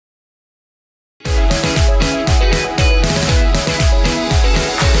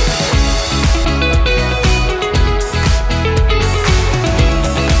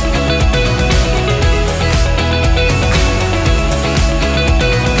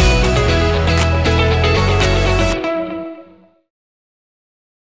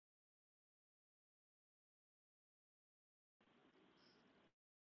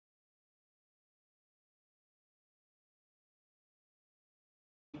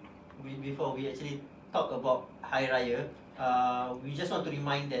before we actually talk about Hari Raya, we just want to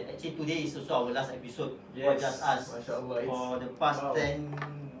remind that actually today is also our last episode for just us. For the past 10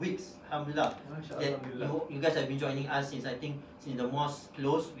 weeks, alhamdulillah, that you guys have been joining us since I think since the mosque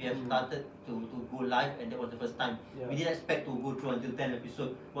closed, we have started to go live, and that was the first time. We didn't expect to go through until 10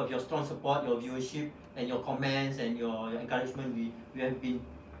 episodes, but with your strong support, your viewership, and your comments and your encouragement, we have been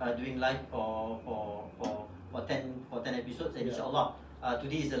doing live for 10 episodes, and inshallah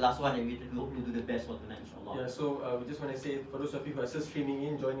today is the last one, and we hope to do the best for tonight, inshallah. Yeah, so we just want to say, for those of you who are still streaming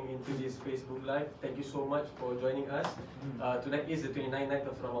in, joining into this Facebook Live, thank you so much for joining us. Tonight is the 29th night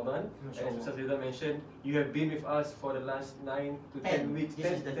of Ramadan, and Ustaz Ridhwan mentioned, you have been with us for the last 9 to 10 weeks.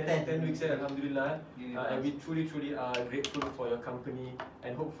 This is the 10 weeks, alhamdulillah. And we truly are grateful for your company,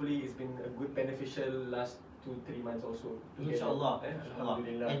 and hopefully it's been a good beneficial last 2-3 months also. Inshallah.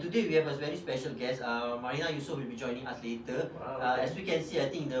 And today we have a very special guest. Marina Yusoff will be joining us later. As we can see, I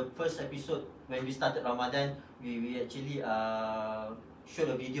think the first episode when we started Ramadan, we actually showed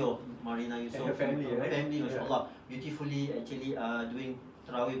a video of Marina Yusoff and her family, inshallah, beautifully actually doing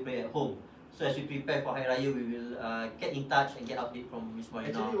Tarawih prayer at home. So as we prepare for Hari Raya, we will get in touch and get update from Miss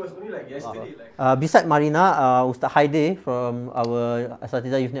Marina. Actually, it was only like yesterday. Beside Marina, Ustaz Khaider from our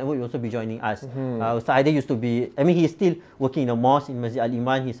Asatiza Youth Network will also be joining us. Ustaz Khaider used to be, I mean, he is still working in a mosque in Masjid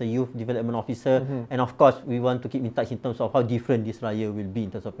Al-Iman. He's a youth development officer. And of course, we want to keep in touch in terms of how different this Raya will be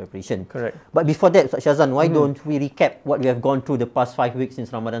in terms of preparation. Correct. But before that, Ustaz Syazwan, why don't we recap what we have gone through the past 5 weeks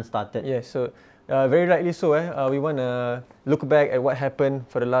since Ramadan started? Yes, so very rightly so. We want to look back at what happened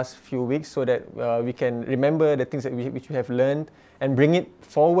for the last few weeks so that we can remember the things that which we have learned and bring it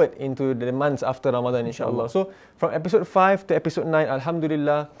forward into the months after Ramadan, inshallah. So from episode 5 to episode 9,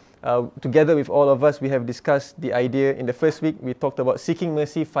 alhamdulillah, together with all of us, we have discussed the idea. In the first week, we talked about seeking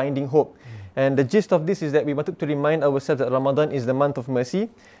mercy, finding hope. And the gist of this is that we wanted to remind ourselves that Ramadan is the month of mercy,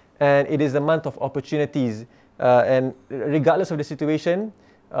 and it is the month of opportunities. And regardless of the situation,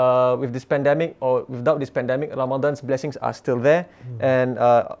 with this pandemic or without this pandemic, Ramadan's blessings are still there, and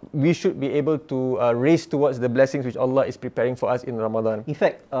we should be able to race towards the blessings which Allah is preparing for us in Ramadan. In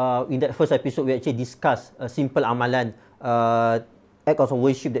fact, in that first episode, we actually discussed a simple amalan, act of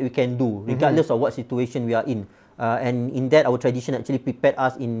worship that we can do regardless of what situation we are in. And in that, our tradition actually prepared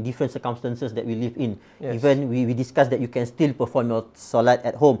us in different circumstances that we live in. Even we discussed that you can still perform your salat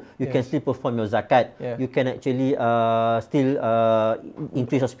at home, you can still perform your zakat, you can actually still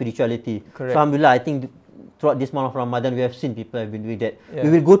increase your spirituality. Correct. So alhamdulillah, I think throughout this month of Ramadan, we have seen people have been doing that. We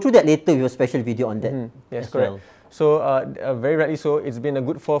will go through that later with a special video on that. Yes, correct. Well. So very rightly so, it's been a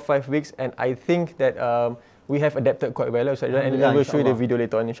good 4-5 weeks, and I think that we have adapted quite well, and we will show you the video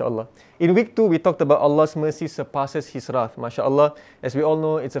later on, inshallah. In week 2, we talked about Allah's mercy surpasses His wrath. MashaAllah, as we all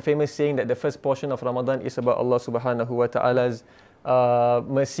know, it's a famous saying that the first portion of Ramadan is about Allah subhanahu wa ta'ala's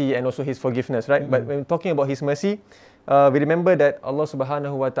mercy and also His forgiveness, right? But when talking about His mercy, we remember that Allah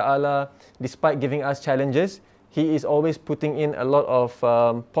subhanahu wa ta'ala, despite giving us challenges, He is always putting in a lot of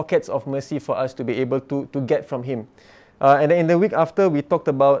pockets of mercy for us to be able to get from Him. And then in the week after, we talked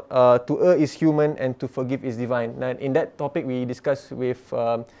about to err is human and to forgive is divine. Now, in that topic, we discussed with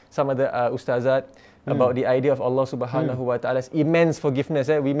some other ustazat about the idea of Allah subhanahu wa ta'ala's immense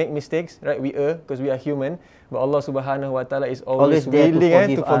forgiveness. We make mistakes, right? We err because we are human. But Allah subhanahu wa ta'ala is always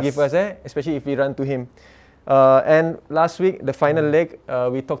willing to forgive us, especially if we run to Him. And last week, the final leg,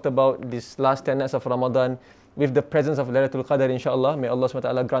 we talked about this last 10 nights of Ramadan with the presence of Laylatul Qadr, inshallah. May Allah subhanahu wa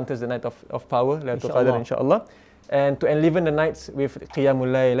ta'ala grant us the night of power, Laylatul Qadr, inshallah. And to enliven the nights with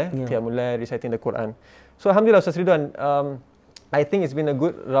Qiyamul Layl, Qiyamul Layl, reciting the Quran. So alhamdulillah, Ustaz Ridhwan, I think it's been a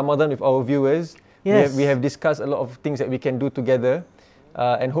good Ramadan with our viewers. We have discussed a lot of things that we can do together.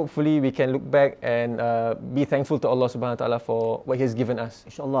 And hopefully we can look back and be thankful to Allah subhanahu wa ta'ala for what He has given us.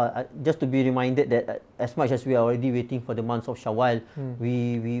 Inshallah, just to be reminded that as much as we are already waiting for the months of Syawal,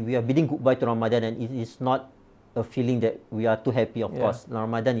 we are bidding goodbye to Ramadan, and it is not a feeling that we are too happy, of course.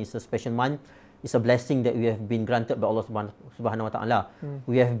 Ramadan is a special month. It's a blessing that we have been granted by Allah subhanahu wa ta'ala.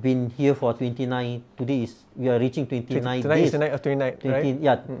 We have been here for 29, today is, we are reaching 29 days. Tonight is the night of 29, right?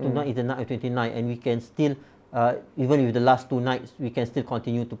 Yeah, tonight is the night of 29, and we can still, even with the last 2 nights, we can still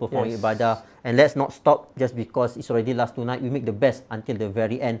continue to perform ibadah. And let's not stop just because it's already last 2 nights. We make the best until the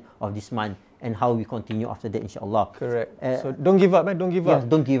very end of this month, and how we continue after that, inshallah. Correct. So don't give up, don't give up. Yes,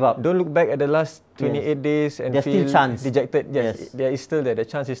 don't give up. Don't look back at the last 28 days and There's feel still chance. dejected. Yes, there is still there. The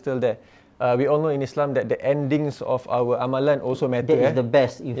chance is still there. We all know in Islam that the endings of our amalan also matter. That is the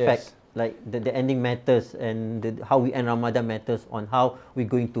best, in fact. Like the ending matters, and how we end Ramadan matters on how we're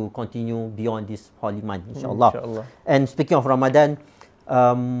going to continue beyond this holy month, inshallah. And speaking of Ramadan,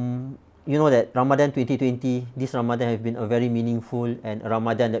 you know that Ramadan 2020, this Ramadan has been a very meaningful and a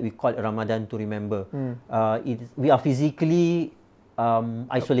Ramadan that we call Ramadan to remember. We are physically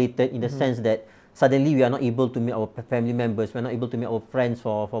isolated in the sense that suddenly we are not able to meet our family members, we are not able to meet our friends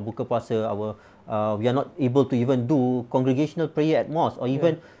for buka puasa, we are not able to even do congregational prayer at mosque or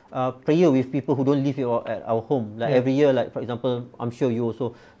even prayer with people who don't live at our home. Like every year, like for example, I'm sure you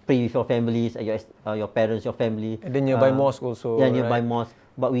also pray with your families, your parents, your family. And then nearby mosque also. Yeah, nearby mosque.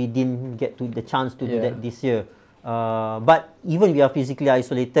 But we didn't get to the chance to do that this year. But even we are physically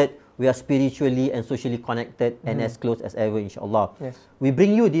isolated, we are spiritually and socially connected and as close as ever, inshallah. Yes. We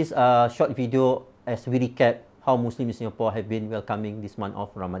bring you this short video as we recap how Muslims in Singapore have been welcoming this month of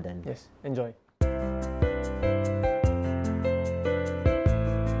Ramadan. Yes, enjoy.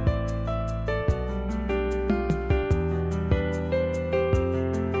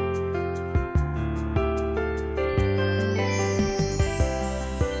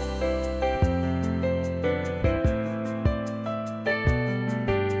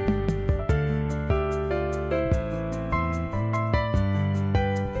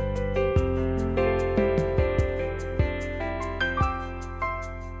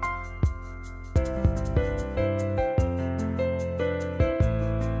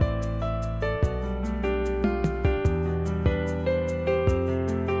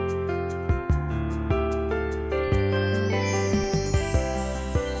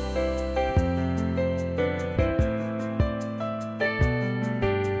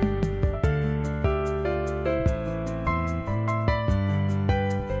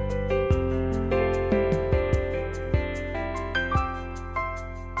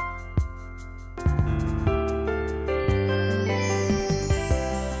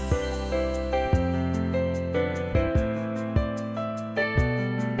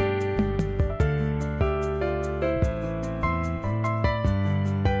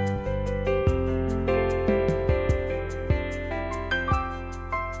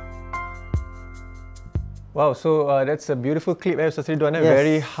 Wow, so that's a beautiful clip, Ustaz Ridhwan. Yes.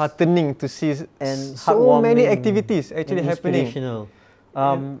 Very heartening to see and so many activities actually happening.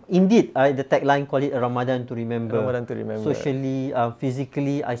 Indeed, the tagline call it Ramadan to remember. Ramadan to remember. Socially,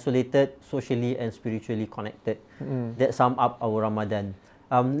 physically isolated, socially and spiritually connected. That sum up our Ramadan.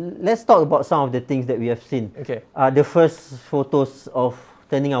 Let's talk about some of the things that we have seen. Okay. The first photos of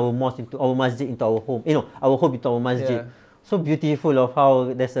turning our mosque into our masjid into our home. You know, our home into our masjid. Yeah. So beautiful of how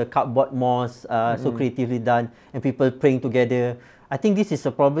there's a cardboard mosque, so creatively done, and people praying together. I think this is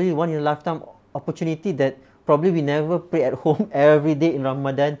probably one in a lifetime opportunity that probably we never pray at home every day in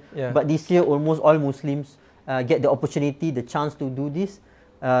Ramadan. Yeah. But this year, almost all Muslims get the opportunity, the chance to do this.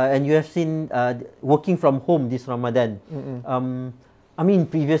 And you have seen working from home this Ramadan. I mean,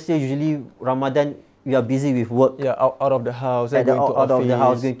 previous year, usually Ramadan, we are busy with work. Yeah, out of the house, out of the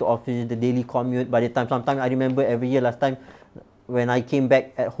house, going to office, the daily commute. By the time, sometimes I remember every year last time when I came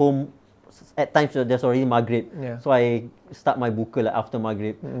back at home, at times there's already Maghrib. Yeah. So I start my buka like after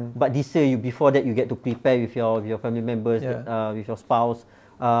Maghrib. But this year, before that, you get to prepare with your family members, with your spouse,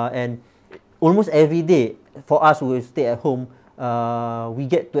 and almost every day for us who stay at home, we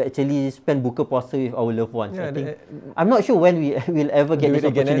get to actually spend buka puasa with our loved ones. Yeah, I'm not sure when we will ever get this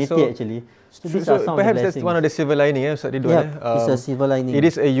opportunity actually. So perhaps that's one of the silver lining, Ustaz Ridhwan. It's a silver lining. It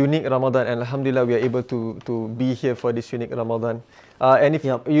is a unique Ramadan, and alhamdulillah we are able to be here for this unique Ramadan. And if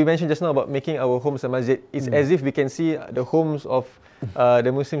you mentioned just now about making our homes a masjid, it's as if we can see the homes of the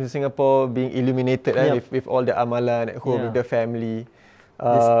Muslims in Singapore being illuminated with all the amalan at home with the family.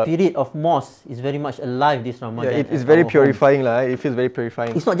 The spirit of mosque is very much alive this Ramadan. Yeah, it is very purifying lah. It feels very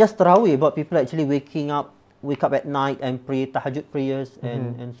purifying. It's not just tarawih, but people actually wake up at night and pray tahajjud prayers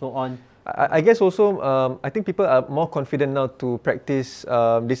and so on. I guess also, I think people are more confident now to practice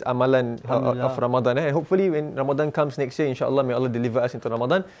this amalan of Ramadan. And hopefully when Ramadan comes next year, inshallah, may Allah deliver us into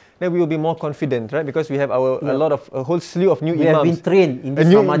Ramadan, then we will be more confident, right? Because we have a whole slew of new imams. We have been trained in this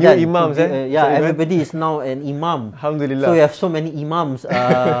Ramadan. New imams, everybody is now an imam. Alhamdulillah. So we have so many imams,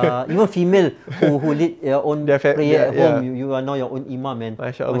 even female who lead their own prayer at home. You are now your own imam, and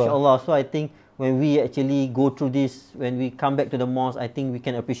mashallah. So I think when we actually go through this, when we come back to the mosque, I think we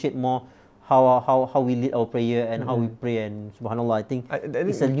can appreciate more how we lead our prayer and how we pray, and subhanallah, I think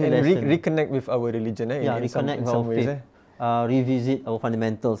it's a new lesson. Reconnect with our religion, reconnect with our faith, revisit our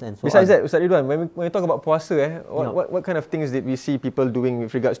fundamentals and so Besides that, Ustaz Ridhwan, when we talk about puasa, what kind of things did we see people doing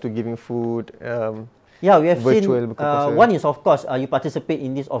with regards to giving food? We have seen, one is of course, you participate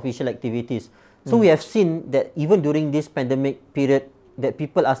in these official activities. So we have seen that even during this pandemic period, that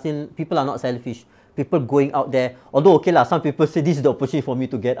people are not selfish. people going out there. Although, okay lah, some people say this is the opportunity for me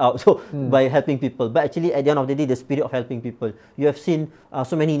to get out. So by helping people, but actually at the end of the day, the spirit of helping people. You have seen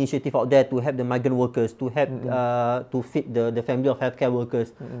so many initiatives out there to help the migrant workers, to help to feed the family of healthcare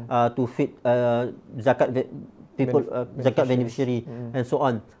workers, to feed zakat beneficiary and so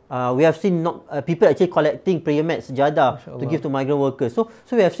on. We have seen people actually collecting prayer mats, sejadah to give to migrant workers. So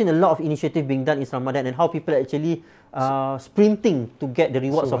we have seen a lot of initiative being done in Ramadan, and how people actually sprinting to get the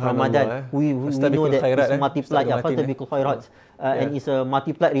rewards of Ramadan. We know that it's multiplied. Fastabiqul khairat. And it's a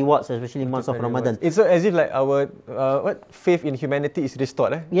multiplied rewards, especially in months of Ramadan. It's as if like our faith in humanity is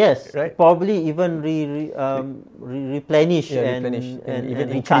restored. Yes, right? Probably even replenish and even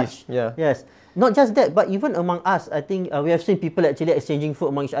recharge. Yeah. Yes. Not just that, but even among us, I think we have seen people actually exchanging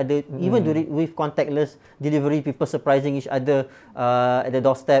food among each other, even with contactless delivery, people surprising each other at the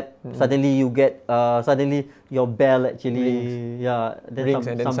doorstep. Suddenly you get, suddenly your bell actually, rings,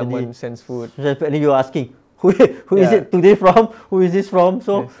 and then someone sends food. And then you're asking, who is it today from? Who is this from?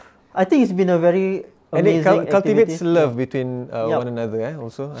 So I think it's been a very amazing and it cultivates activity. love between one another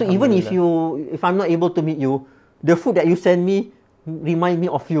also. So even if I'm not able to meet you, the food that you send me remind me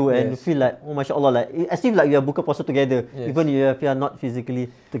of you and feel like, oh mashallah, like as if like we are buka puasa together, even if you are not physically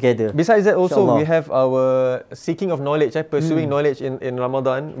together. Besides that, also we have our seeking of knowledge, pursuing knowledge in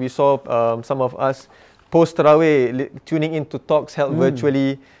Ramadan. We saw some of us post Tarawih tuning in to talks held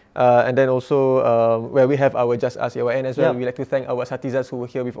virtually, and then also where we have our Just Ask YN as well. We like to thank our asatizahs who were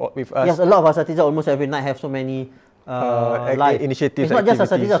here with us. Yes, a lot of asatizah almost every night have so many live initiatives. It's not just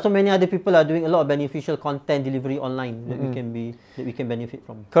asatizah. So many other people are doing a lot of beneficial content delivery online that we can benefit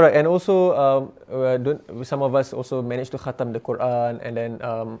from. Correct, and also some of us also managed to khatam the Quran, and then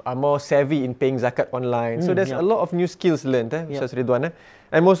are more savvy in paying zakat online. So there's a lot of new skills learned, Ustaz Ridhwan.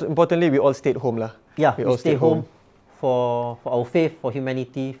 And most importantly, we all stayed home lah. Yeah, we all stay home. For our faith, for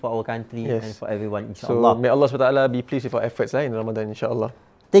humanity, for our country, and for everyone, insyaAllah. So may Allah SWT be pleased with our efforts in Ramadan, insyaAllah.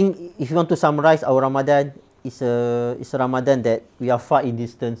 I think if you want to summarize our Ramadan, it's a Ramadan that we are far in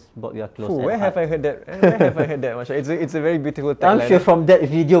distance, but we are close. Where have I heard that? Where have I heard that, Masha? It's a very beautiful tagline. I'm sure from that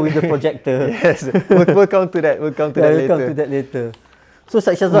video with the projector. Yes, we'll come to that. We'll come to that later. We'll come to that later. So,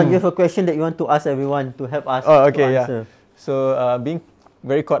 Syazwan, you have a question that you want to ask everyone to help us to answer. So, being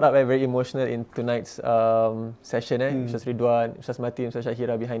very caught up and very emotional in tonight's session, Ustaz Ridhwan, Ustaz Matin, Ustaz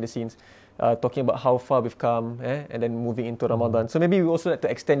Shahira behind the scenes, talking about how far we've come, and then moving into Ramadan. So maybe we also like to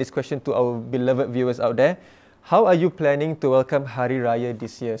extend this question to our beloved viewers out there. How are you planning to welcome Hari Raya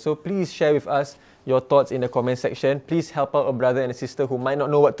this year? So please share with us your thoughts in the comment section. Please help out a brother and a sister who might not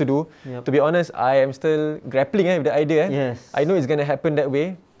know what to do. To be honest, I am still grappling with the idea. Yes. I know it's going to happen that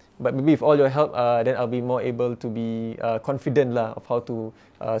way. But maybe with all your help, then I'll be more able to be confident of how to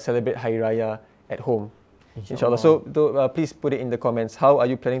celebrate Hari Raya at home. Inshallah. So please put it in the comments. How are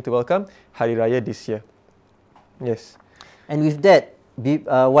you planning to welcome Hari Raya this year? Yes. And with that,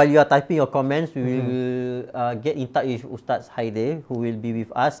 while you are typing your comments, we will get in touch with Ustaz Khaider, who will be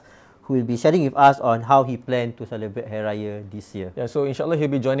with us, who will be sharing with us on how he planned to celebrate Hari Raya this year. Yeah, so inshallah he'll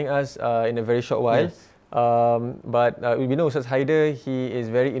be joining us in a very short while. Yes. But we know Ustaz Khaider, he is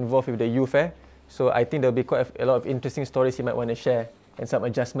very involved with the youth. So I think there'll be quite a lot of interesting stories he might want to share, and some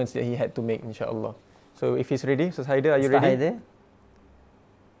adjustments that he had to make, inshallah. So if he's ready, Ustaz Khaider, are you ready? Khaider?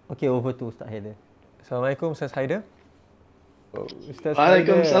 Okay, over to Ustaz Khaider. Assalamualaikum, Ustaz Khaider. Oh, Ustaz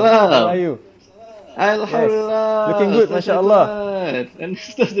Waalaikumsalam. How are you? Alhamdulillah. Yes. Looking good, masya-Allah. And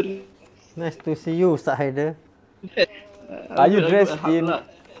Ustaz Nice to see you, Ustaz Khaider. Are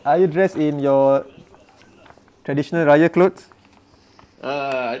you dressed in your traditional Raya clothes?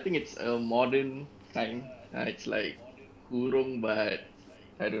 I think it's a modern kind. It's like kurung, but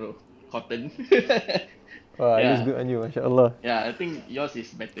I don't know, cotton. Wow, it looks good on you, masya-Allah. Yeah, I think yours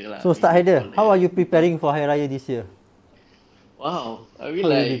is better lah. So, Ustaz Khaider, how are you preparing for Hari Raya this year? Wow, I mean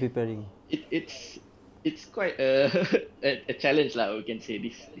How are you like preparing? it's quite a a challenge lah. We can say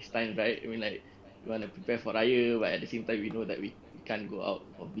this time, right? I mean like we want to prepare for Raya, but at the same time we know that we can't go out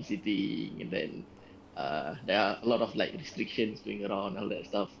for visiting, and then there are a lot of like restrictions going around, all that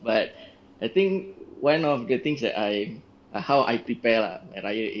stuff. But I think one of the things that how I prepare my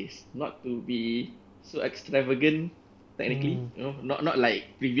Raya is not to be so extravagant technically, you know, not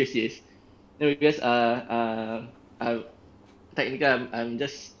like previous years. You know, because technically I'm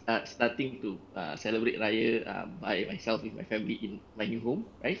just starting to celebrate Raya by myself with my family in my new home,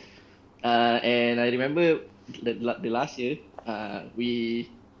 right? And I remember the last year we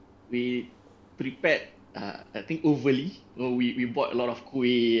prepared I think overly. You know, we bought a lot of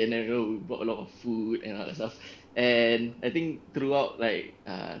kuih, and then we bought a lot of food and all that stuff. And I think throughout like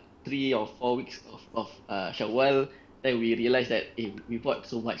 3 or 4 weeks of Syawal, then we realized that we bought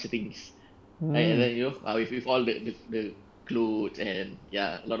so much things. Right? And then with all the clothes and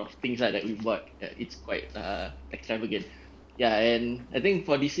a lot of things like that we bought, it's quite extravagant. Yeah, and I think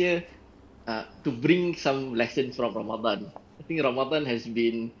for this year, to bring some lessons from Ramadan, I think Ramadan has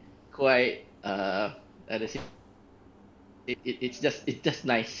been quite it's just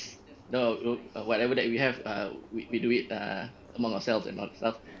nice. No, whatever that we have, we do it among ourselves and all that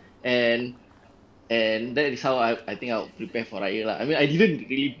stuff, and that is how I think I'll prepare for Raya lah. I mean, I didn't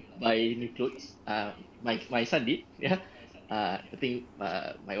really buy new clothes. My son did, yeah. I think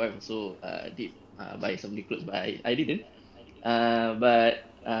my wife also did buy some new clothes, but I didn't. But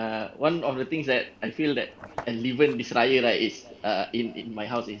one of the things that I feel that enliven this Raya, right, is in my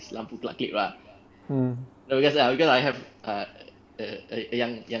house is lampu kelap-kelip lah. No, because I have a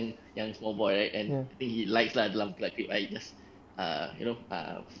young small boy, right, and I think he likes the lampu kelap-kelip. I just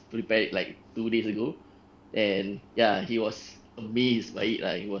prepared it like 2 days ago, and he was amazed by it.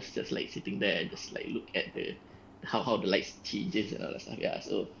 He was just like sitting there and just like look at how the lights changes and all that stuff.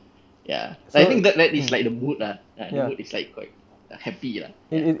 So I think that is like the mood lah. The mood is like quite happy lah.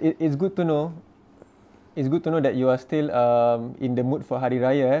 It's good to know. It's good to know that you are still in the mood for Hari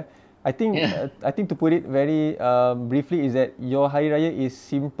Raya. I think to put it very briefly is that your Hari Raya is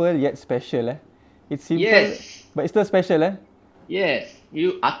simple yet special. It's simple, but it's still special. Yes,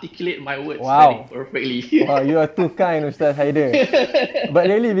 you articulate my words very perfectly. Wow, you are too kind, Ustaz Khaider. But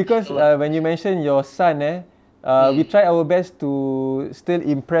really, because when you mention your son, we try our best to still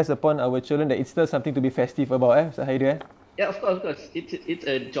impress upon our children that it's still something to be festive about, Ustaz Khaider. Yeah, of course. It's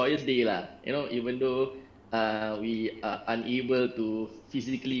a joyous day lah. Even though we are unable to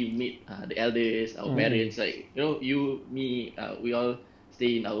physically meet the elders, our parents, like you, me, we all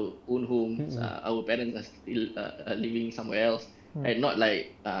stay in our own homes. Our parents are still living somewhere else. Right? Not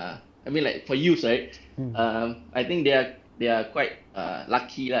like I mean, like for youth, right? I think they are quite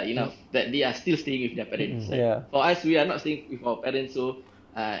lucky lah enough that they are still staying with their parents. Right? For us, we are not staying with our parents, so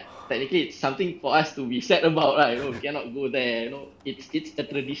technically it's something for us to be sad about, right? We cannot go there. It's a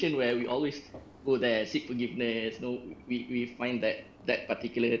tradition where we always go there, seek forgiveness. We find that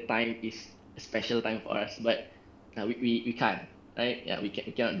particular time is a special time for us, but we can't, right? We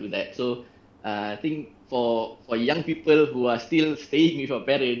cannot do that. So I think for young people who are still staying with your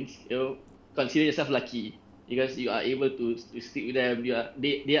parents, consider yourself lucky because you are able to stick with them.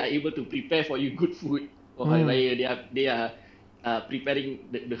 They are able to prepare for you good food for Hari Raya. They are preparing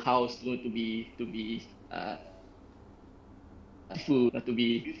the house to be food, to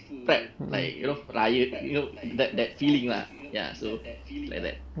be prepped, like Raya, that feeling lah. So like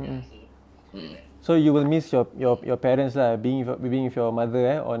that. So you will miss your parents lah, being with your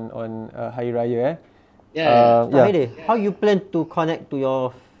mother on Hari Raya. Khaider, how you plan to connect to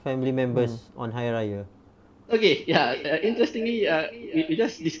your family members on Hari Raya? Okay, interestingly, we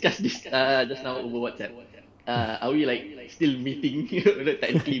just discussed this just now over WhatsApp. Are we like still meeting,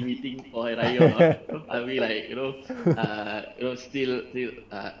 technically meeting for Hari Raya or not? Are we like, still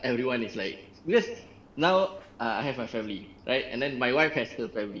everyone is like, because now I have my family, right? And then my wife has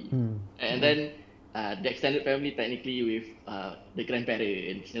her family. And then the extended family technically with the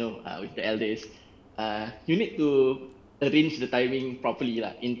grandparents, with the elders. You need to arrange the timing properly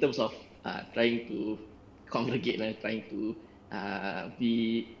lah, in terms of trying to congregate and trying to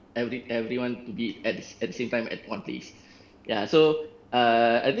be everyone to be at the same time at one place. So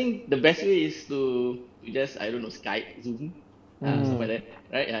I think the best way is to just Skype, Zoom, something like that,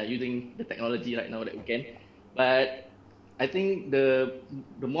 right? Using the technology right now that we can. But I think the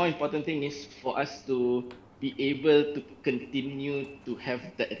more important thing is for us to be able to continue to have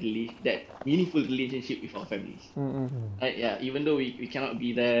that meaningful relationship with our families. Right? Even though we cannot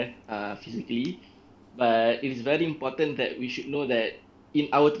be there physically, but it is very important that we should know that in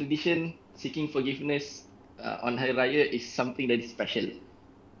our tradition, seeking forgiveness on Hari Raya is something that is special,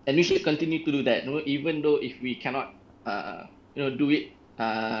 and we should continue to do that. Even though if we cannot, do it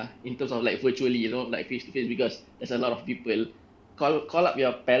in terms of like virtually, like face to face, because there's a lot of people. Call up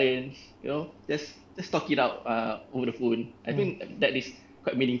your parents, just talk it out over the phone. I think that is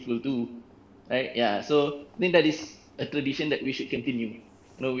quite meaningful too, right? So I think that is a tradition that we should continue.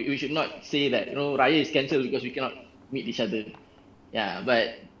 We should not say that Raya is cancelled because we cannot meet each other.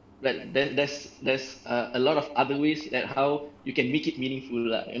 But there's a lot of other ways that how you can make it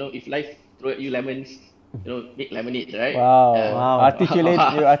meaningful. If life throw at you lemons, make lemonade, right? Wow.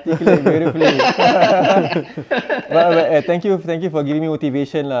 You articulate beautifully. But thank you for giving me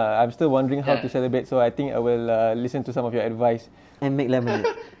motivation lah. I'm still wondering how to celebrate, so I think I will listen to some of your advice. And make lemonade.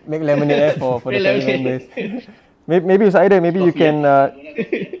 Make lemonade for the family members. Maybe Khaider, maybe you can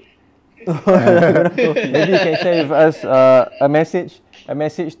maybe you can share with us a message a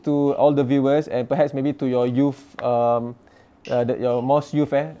message to all the viewers and perhaps maybe to your youth, your mosque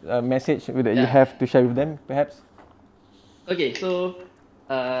youth, a message that you have to share with them, perhaps? Okay, so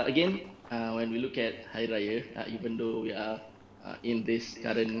again, when we look at Hari Raya, even though we are in this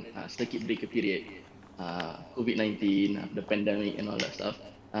current circuit breaker period, COVID-19, the pandemic and all that stuff,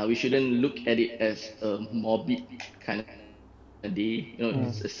 we shouldn't look at it as a morbid kind of day. You know,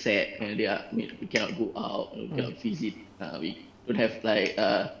 it's a sad kind of day. We cannot go out, we cannot visit. We don't have like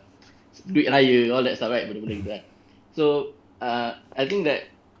duit raya, all that stuff, right? Benda-benda gitu kan. So I think that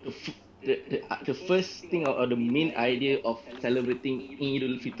the first thing or the main idea of celebrating Eid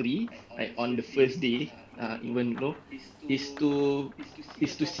al-Fitri, right, on the first day, even is to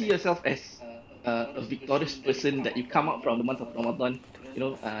see yourself as a victorious person, that you come out from the month of Ramadan,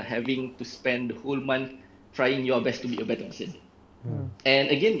 having to spend the whole month trying your best to be a better person.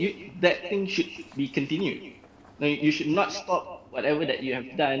 And again, that thing should be continued. You should not stop whatever that you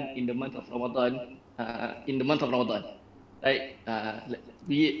have done in the month of Ramadan, right?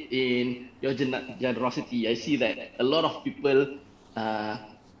 Be it in your generosity. I see that a lot of people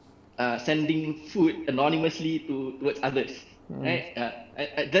sending food anonymously towards others, right?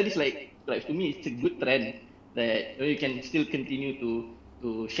 That is like to me, it's a good trend that you can still continue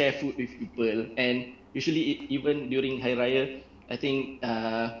to share food with people. And usually, even during Hari Raya, I think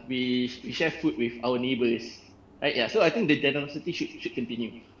we share food with our neighbors, right? Yeah. So I think the generosity should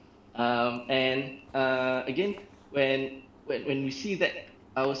continue. And again, when we see that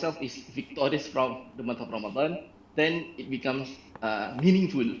ourselves is victorious from the month of Ramadan, then it becomes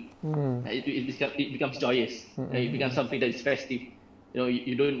meaningful. It becomes joyous. It becomes something that is festive.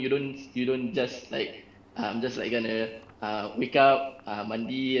 You don't just like gonna wake up,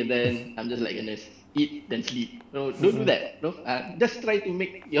 mandi, and then I'm just like gonna eat then sleep. No, don't do that. No, just try to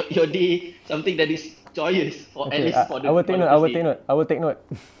make your day something that is joyous, for at least for the. I will take note.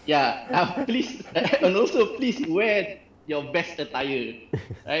 Yeah, please, and also please wear your best attire,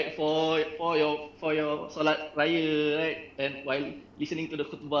 right? For your solat raya, right? And while listening to the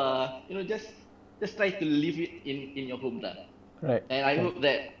khutbah, just try to live it in your home lah. Right. And I hope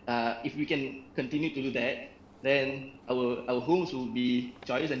that if we can continue to do that, then our homes will be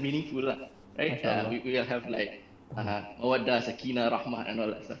joyous and meaningful lah, right? We will have like mawaddah, sakinah, rahmah, and all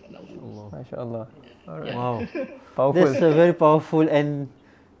that stuff. MashaAllah. Alright. Wow. Powerful. That's a very powerful and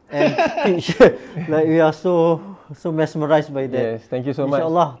speech. Like we are so mesmerized by that. Yes, thank you so much.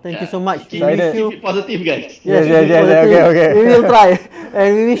 Inshallah, thank you so much. Keep it positive, guys. Yes. Okay. We will try,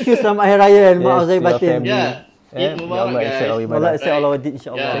 and we wish you some Hari Raya and Ma'azai Batin. Yeah. Eid Mubarak, guys. Allah accept all our deeds,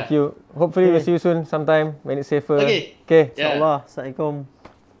 inshallah. Thank you. Hopefully we'll see you soon sometime when it's safer. Okay. Inshallah. Assalamualaikum.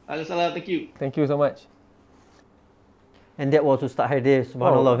 Assalamualaikum. Thank you. Thank you so much. And that was Ustaz Khaider.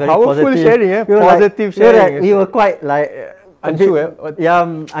 Subhanallah, very powerful positive. sharing, positive like, sharing. We were quite like unsure.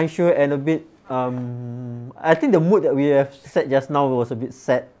 Unsure and a bit. I think the mood that we have set just now was a bit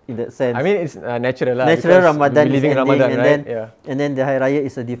sad in that sense. I mean, it's natural lah. Natural Ramadan is ending, Ramadan, and right? And then the Hari Raya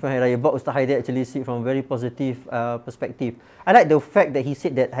is a different Hari Raya. But Ustaz Khaider actually see it from a very positive perspective. I like the fact that he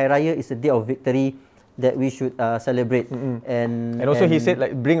said that Hari Raya is a day of victory that we should celebrate. And also he said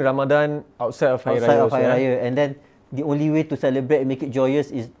like bring Ramadan outside of Hari Raya. And then the only way to celebrate and make it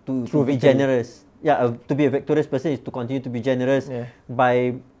joyous is to be generous. Yeah, to be a victorious person is to continue to be generous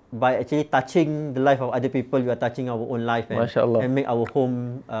by actually touching the life of other people. We are touching our own life and make our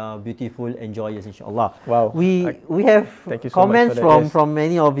home beautiful and joyous, inshallah. Wow. We have comments from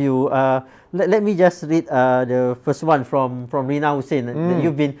many of you. Let me just read the first one from Rina Hussein.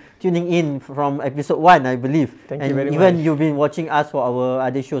 You've been tuning in from episode 1, I believe. Thank you very much. Even you've been watching us for our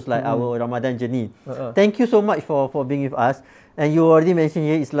other shows like our Ramadan journey. Thank you so much for being with us. And you already mentioned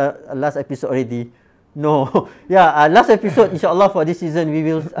here it's last episode already. No, last episode, inshallah, for this season, we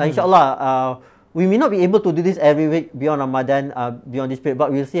will, inshallah, we may not be able to do this every week beyond Ramadan, beyond this period,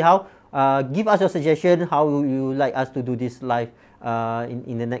 but we'll see how. Give us your suggestion, how you like us to do this live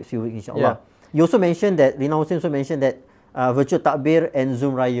in the next few weeks, inshallah. You also mentioned that, Rina Hussein also mentioned that virtual takbir and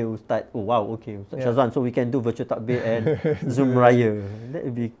Zoom Raya will start. Oh wow, okay. Syazwan, so we can do virtual takbir and Zoom Raya. That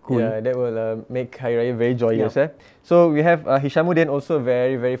would be cool. Yeah, that will make Hari Raya very joyous. So we have Hishamuddin, also a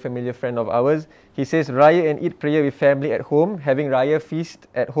very, very familiar friend of ours. He says, Raya and Eid prayer with family at home, having Raya feast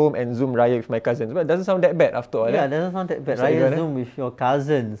at home and Zoom Raya with my cousins. But it doesn't sound that bad after all. Yeah, it doesn't sound that bad. Raya Zoom with your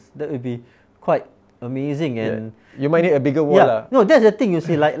cousins. That would be quite amazing. And you might need a bigger wall. No, that's the thing, you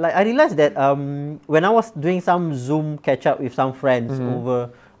see. Like I realized that when I was doing some Zoom catch up with some friends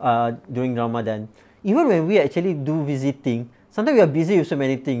over during Ramadan, even when we actually do visiting, sometimes we are busy with so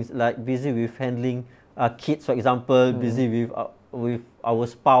many things, like busy with handling kids, for example, busy with with our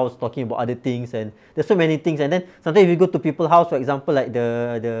spouse talking about other things, and there's so many things. And then sometimes if you go to people's house, for example, like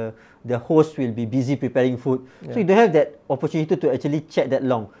the host will be busy preparing food, so you don't have that opportunity to actually chat that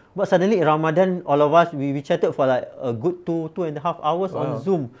long. But suddenly in Ramadan, all of us we chatted for like a good 2.5 hours on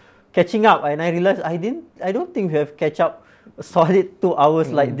Zoom, catching up. And I realized I don't think we have catch up a solid 2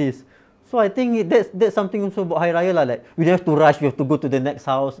 hours like this. So I think that's something also about Hari Raya lah. Like we don't have to rush. We have to go to the next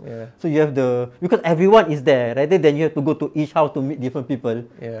house. So you have because everyone is there, rather than you have to go to each house to meet different people.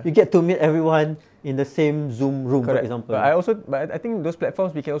 You get to meet everyone in the same Zoom room, for example. But I think those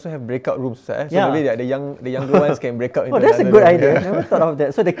platforms we can also have breakout rooms. So maybe the younger ones can break out. That's a good idea. I never thought of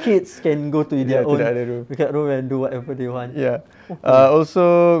that. So the kids can go to their own breakout room and do whatever they want.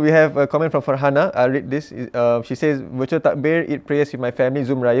 Also, we have a comment from Farhana. I'll read this. She says, virtual takbir, eat prayers with my family,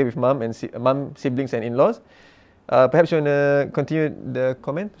 Zoom Raya with mum, siblings and in-laws. Perhaps you want to continue the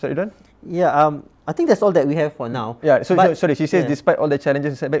comment, Ustaz Ridhwan? I think that's all that we have for now. Sorry, she says despite all the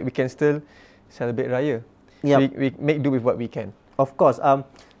challenges and setbacks, we can still celebrate Raya. We make do with what we can. Of course.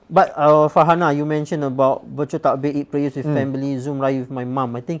 But Farhana, you mentioned about virtual takbir, eat prayers with family, Zoom Raya with my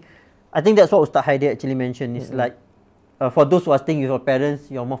mum. I think that's what Ustaz Khaider actually mentioned. It's like, for those who are staying with your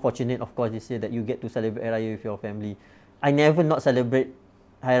parents, you're more fortunate, of course. They say that you get to celebrate Hari Raya with your family. I never not celebrate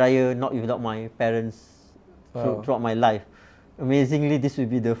Hari Raya not without my parents throughout my life. Amazingly, this will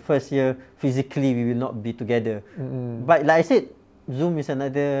be the first year physically we will not be together. But like I said, Zoom is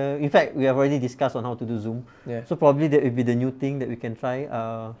another. In fact, we have already discussed on how to do Zoom. So probably that will be the new thing that we can try.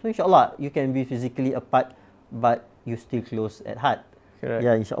 So inshallah, you can be physically apart, but you still close at heart. Correct.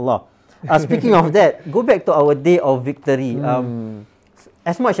 Yeah, inshallah. Speaking of that, go back to our day of victory.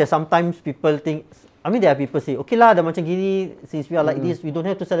 As much as sometimes people think, there are people say, okay lah, dah macam gini, since we are like this, we don't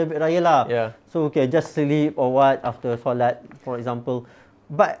have to celebrate Raya lah. So we can just sleep or what after solat, for example.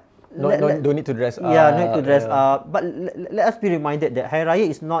 But don't need to dress up. No need to dress up. But let us be reminded that Hari Raya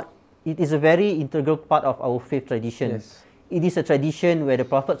is not. It is a very integral part of our faith tradition. It is a tradition where the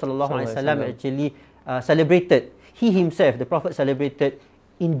Prophet ﷺ actually celebrated. He himself, the Prophet, celebrated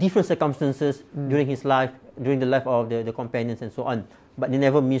in different circumstances during his life, during the life of the companions and so on. But they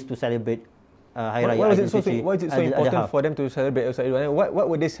never missed to celebrate Hari Raya. Why is it so important for them to celebrate? What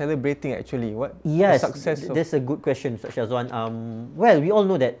were they celebrating actually? The success that's a good question, Syazwan. Well, we all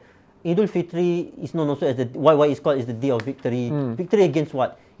know that al-Fitri is known also as why it's called is the day of victory. Victory against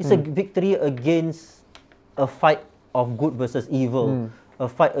what? It's a victory against a fight of good versus evil, a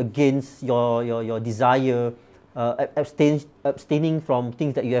fight against your desire, abstaining from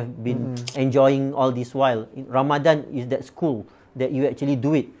things that you have been enjoying all this while. Ramadan is that school that you actually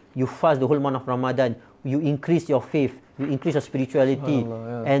do it. You fast the whole month of Ramadan. You increase your faith. You increase your spirituality.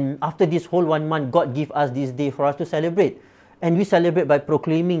 And after this whole 1 month, God give us this day for us to celebrate. And we celebrate by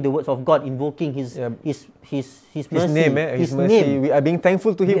proclaiming the words of God, invoking His mercy, His mercy. We are being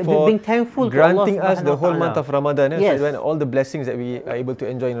thankful to Him for granting us the whole month of Ramadan. So all the blessings that we are able to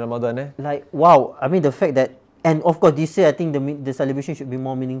enjoy in Ramadan. Like wow! The fact that, and of course this year I think the celebration should be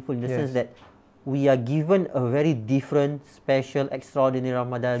more meaningful in the sense that we are given a very different, special, extraordinary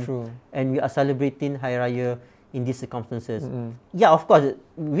Ramadan, and we are celebrating Hari Raya in these circumstances. Of course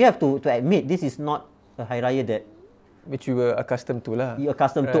we have to admit this is not a Hari Raya that which you were accustomed to lah.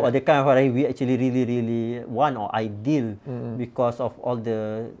 To, or the kind of Hari Raya we actually really want or ideal because of all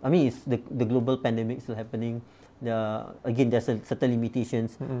the. It's the global pandemic still happening. Again, there's certain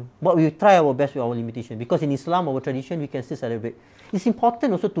limitations, but we try our best with our limitation because in Islam, our tradition, we can still celebrate. It's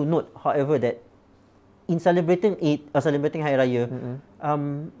important also to note, however, that in celebrating Hari Raya,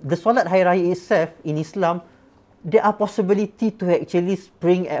 the Salat Hari Raya itself in Islam, there are possibility to actually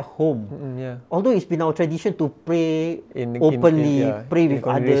praying at home. Although it's been our tradition to pray openly, pray with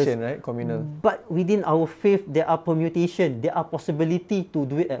others, right? Communal. But within our faith, there are permutation, there are possibility to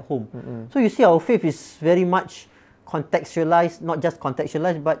do it at home. So you see, our faith is very much contextualized, not just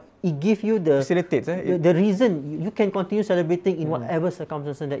contextualized, but it gives you facilitates the reason you can continue celebrating in whatever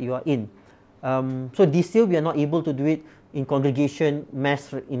circumstances that you are in. So this year we are not able to do it in congregation,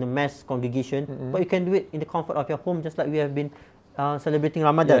 in a mass congregation, but you can do it in the comfort of your home, just like we have been celebrating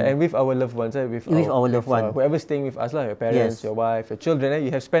Ramadan. And with our loved ones, with our loved ones, whoever's staying with us, your parents, your wife, your children.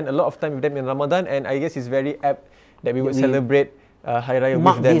 You have spent a lot of time with them in Ramadan, and I guess it's very apt that we would celebrate Hari Raya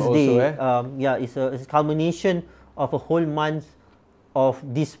with them this also. Day, it's a culmination of a whole month of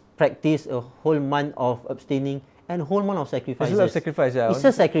this practice, a whole month of abstaining, and a whole month of sacrifices. It's a lot of sacrifice, It's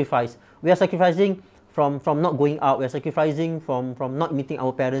a sacrifice. We are sacrificing from not going out. We are sacrificing from not meeting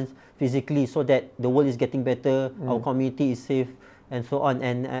our parents physically, so that the world is getting better, our community is safe, and so on.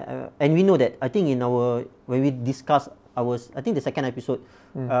 And we know that. I think when we discuss I think the second episode,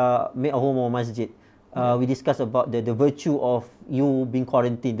 make a home or masjid. We discussed about the virtue of you being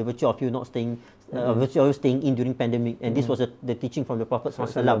quarantined, the virtue of you not staying, virtue of you staying in during pandemic. And this was the teaching from the Prophet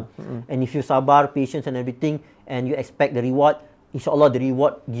SAW. And if you sabar, patience and everything, and you expect the reward, insyaAllah the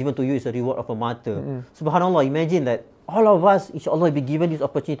reward given to you is a reward of a martyr. Subhanallah, imagine that all of us, insyaAllah, will be given this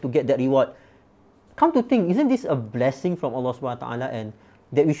opportunity to get that reward. Come to think, isn't this a blessing from Allah SWT and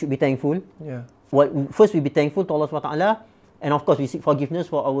that we should be thankful? Yeah. Well, first we be thankful to Allah SWT, and of course we seek forgiveness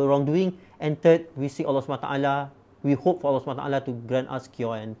for our wrongdoing, and third we seek Allah SWT, we hope for Allah SWT to grant us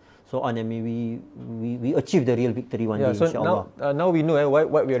cure and so on, and may we achieve the real victory one day, so insyaAllah. now we know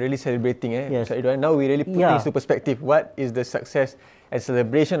what we are really celebrating. Yes. Now we really put things into perspective. What is the success and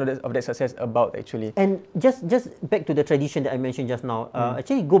celebration of that success about actually? And just back to the tradition that I mentioned just now,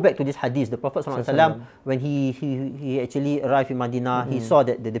 actually go back to this hadith. The Prophet SAW, when he actually arrived in Medina, he saw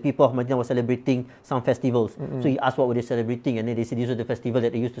that the people of Medina were celebrating some festivals. So he asked what were they celebrating, and then they said these are the festival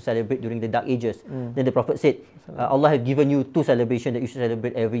that they used to celebrate during the Dark Ages. Then the Prophet said, Allah has given you two celebrations that you should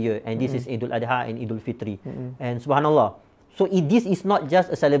celebrate every year, and this is Eidul Adha and Eidul Fitri. And subhanallah, so this is not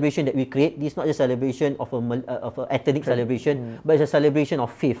just a celebration that we create. This is not just a celebration of an ethnic celebration, but it's a celebration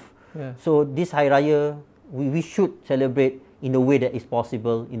of faith. Yeah. So this Hari Raya, we should celebrate in a way that is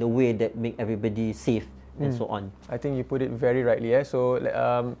possible, in a way that make everybody safe and so on. I think you put it very rightly. So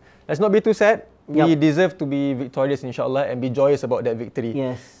let's not be too sad. We deserve to be victorious, inshallah, and be joyous about that victory.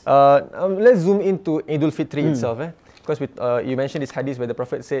 Yes. Let's zoom into Eidul Fitri itself. Because you mentioned this hadith where the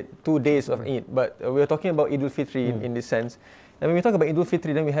Prophet said 2 days of Eid, but we are talking about Eidul Fitri in this sense. And when we talk about Eidul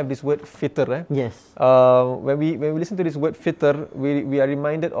Fitri, then we have this word fitr. Yes. When we listen to this word fitr, we are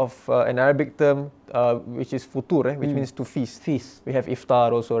reminded of an Arabic term which is futur, which means to feast. We have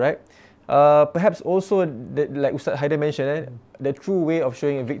iftar also, right? Perhaps also, like Ustaz Khaider mentioned, the true way of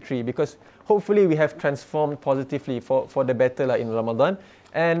showing a victory, because hopefully we have transformed positively for the better in Ramadan.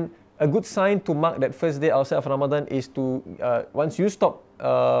 And a good sign to mark that first day outside of Ramadan is to, once you stop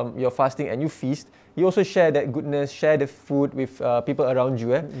your fasting and you feast, you also share that goodness, share the food with people around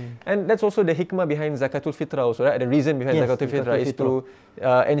you. And that's also the hikmah behind Zakatul Fitrah also, right? The reason behind Zakatul Fitrah is to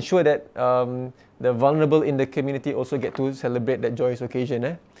ensure that the vulnerable in the community also get to celebrate that joyous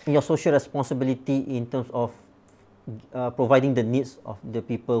occasion. Your social responsibility in terms of providing the needs of the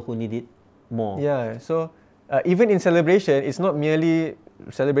people who need it more. Yeah, so even in celebration, it's not merely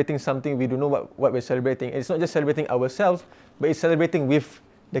celebrating something we don't know what we're celebrating. It's not just celebrating ourselves, but it's celebrating with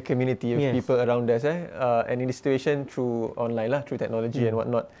the community, with people around us. And in this situation, through online, through technology and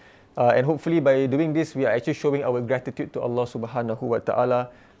whatnot. And hopefully by doing this, we are actually showing our gratitude to Allah Subhanahu Wa Ta'ala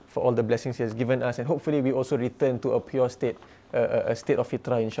for all the blessings He has given us. And hopefully we also return to a pure state, a state of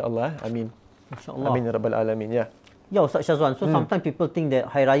fitrah, insyaAllah. Ameen. InsyaAllah. Ameen, Rabbal Alameen. Yeah. Yeah, Ustaz Syazwan. So sometimes people think that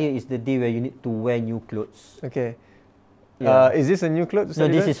Hari Raya is the day where you need to wear new clothes. Okay. Is this a new clothes? No,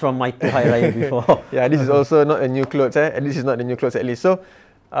 this is from my two Hari Raya before. Yeah, this is also not a new clothes. This is not the new clothes at least. So,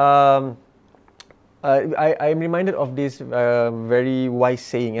 I'm reminded of this very wise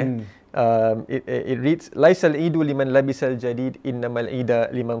saying. It reads, "Laisal Eidu liman labisal jadid, innamal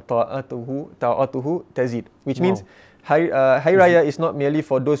Eida liman ta'atuhu tazid," which means Hari Raya is not merely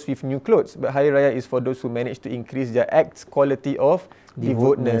for those with new clothes, but Hari Raya is for those who manage to increase their acts quality of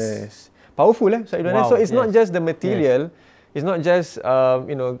devoteness. Powerful, Wow, so it's not just the material. It's not just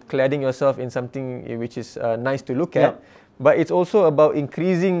cladding yourself in something which is nice to look at, but it's also about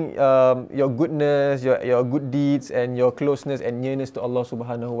increasing your goodness, your good deeds, and your closeness and nearness to Allah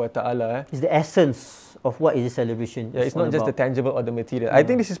Subhanahu Wa Ta'ala. It's the essence of what is the celebration. Yeah, it's not just the tangible or the material. I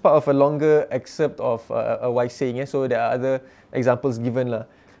think this is part of a longer excerpt of a wise saying. So there are other examples given lah.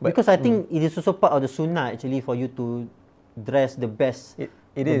 Because I think it is also part of the sunnah actually for you to dress the best.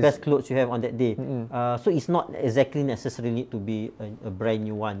 The best clothes you have on that day. So it's not exactly necessarily need to be a brand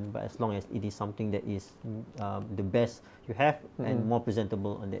new one, but as long as it is something that is the best you have and more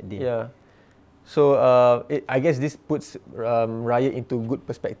presentable on that day. Yeah. So I guess this puts Raya into good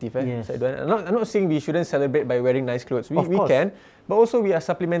perspective. Yes. So I'm not saying we shouldn't celebrate by wearing nice clothes. We can, but also we are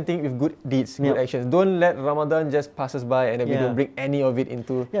supplementing with good deeds, good actions. Don't let Ramadan just pass us by and then we don't bring any of it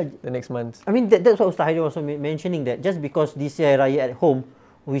into the next month. I mean, that's what Ustaz Khaider was also mentioning, that just because this year Raya at home,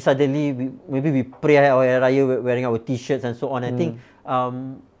 we suddenly maybe we pray our Raya wearing our t-shirts and so on.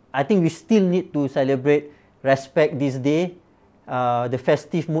 I think we still need to celebrate, respect this day. The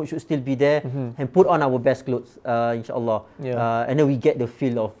festive mood should still be there, and put on our best clothes, insyaAllah. And then we get the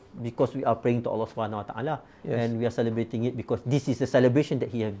feel of because we are praying to Allah Subhanahu Wa Taala, and we are celebrating it because this is a celebration that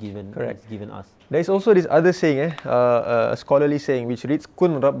He has given us. There is also this other saying, a scholarly saying which reads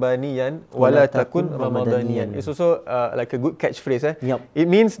 "Kun Rabbaniyan wala takun Ramadaniyan." It's also like a good catchphrase. It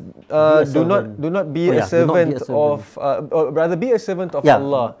means do not be a servant of, or rather be a servant of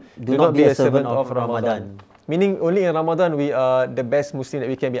Allah. Do not be a servant of Ramadan. Meaning only in Ramadan we are the best Muslim that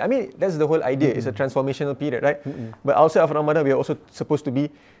we can be. I mean, that's the whole idea. It's a transformational period, right? But outside of Ramadan, we are also supposed to be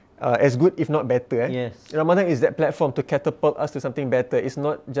as good, if not better. Yes. Ramadan is that platform to catapult us to something better. It's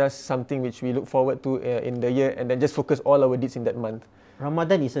not just something which we look forward to in the year and then just focus all our deeds in that month.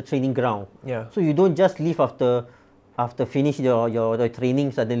 Ramadan is a training ground. Yeah. So you don't just leave after finish your training,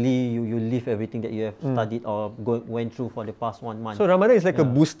 suddenly you leave everything that you have studied or went through for the past 1 month. So Ramadan is like a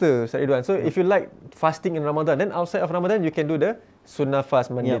booster, Ustaz Ridhwan. So if you like fasting in Ramadan, then outside of Ramadan you can do the Sunnah fast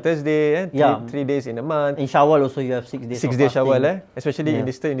Monday, Thursday, 3 days in a month. In Syawal also you have 6 days. 6 days Syawal, especially in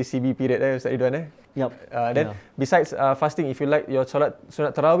this CB period, Ustaz Ridhwan. Then besides fasting, if you like your sunat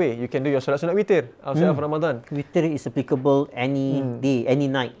tarawih, you can do your sunat witir outside of Ramadan. Witir is applicable any day, any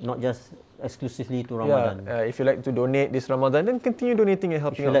night, not just exclusively to Ramadan. If you like to donate this Ramadan, then continue donating and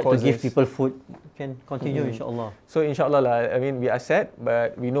helping out causes. If you like to give people food, you can continue, insyaAllah. So insyaAllah lah, I mean, we are set,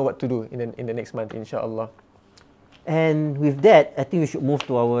 but we know what to do in the next month, insyaAllah. And with that, I think we should move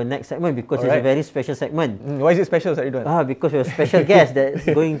to our next segment because it's a very special segment. Why is it special, Ustaz Ridhwan? Because we have a special guest that's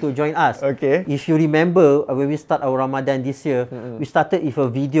going to join us. Okay. If you remember, when we start our Ramadan this year, we started with a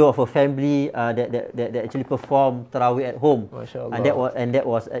video of a family that actually performed Tarawih at home. And that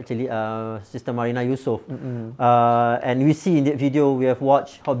was actually Sister Marina Yusoff. And we see in that video, we have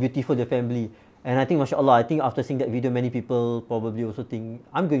watched how beautiful the family. And I think, mashallah, after seeing that video, many people probably also think,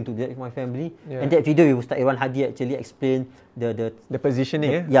 I'm going to do that with my family. And that video, Ustaz Irwan Hadi actually explained the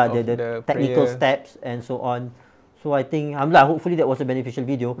positioning, the technical steps and so on. So I think, alhamdulillah, hopefully that was a beneficial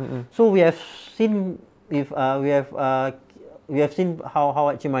video. So we have seen how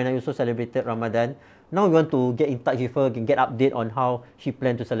actually Marina Yusoff celebrated Ramadan. Now we want to get in touch with her and get update on how she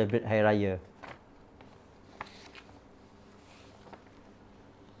planned to celebrate Hari Raya.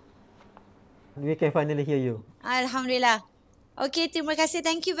 We can finally hear you. Alhamdulillah. Okay, terima kasih.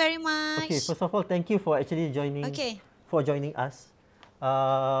 Thank you very much. Okay, first of all, thank you for actually joining us.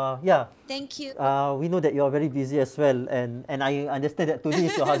 Thank you. We know that you are very busy as well, and I understand that today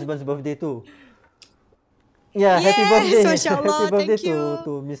is your husband's birthday too. Happy birthday. Happy birthday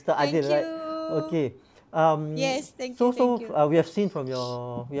to Mr. Adil, right? Okay. Yes, thank you. So we have seen from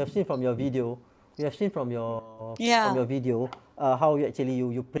your video. How you actually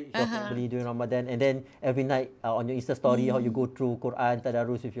you pray your family during Ramadan, and then every night on your Insta story how you go through Quran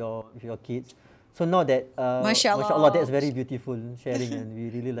Tadarus with your kids. So now that mashallah, that's very beautiful sharing, and we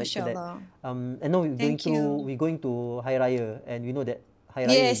really like that. And now we're going to Hari Raya, and we know that Hari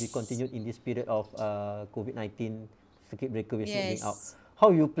Raya will be continued in this period of COVID-19 circuit breaker we're being out. How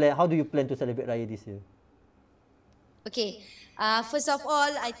do you plan to celebrate Raya this year? Okay. First of all,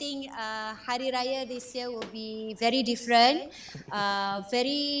 I think Hari Raya this year will be very different,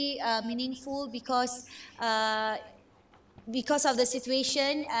 very meaningful because of the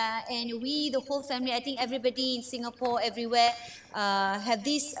situation, and we, the whole family, I think everybody in Singapore, everywhere, have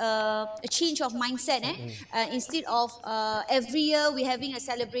this a change of mindset. Instead of every year we're having a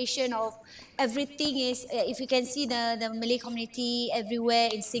celebration of everything is, if you can see the Malay community everywhere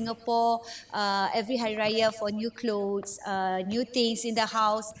in Singapore, every Hari Raya for new clothes, new things in the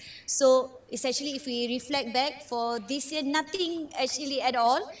house. So it's actually, if we reflect back for this year, nothing actually at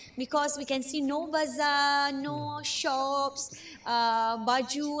all, because we can see no bazaar, no shops,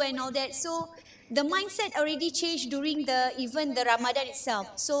 baju and all that. So the mindset already changed during even the Ramadan itself.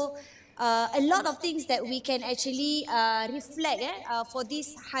 So a lot of things that we can actually reflect for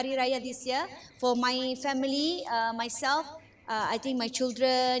this Hari Raya this year. For my family, myself, I think my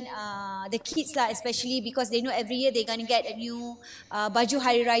children, the kids lah, especially because they know every year they're going to get a new baju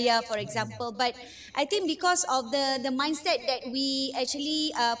Hari Raya, for example. But I think because of the mindset that we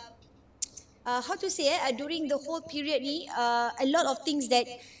actually, how to say, during the whole period ni, a lot of things that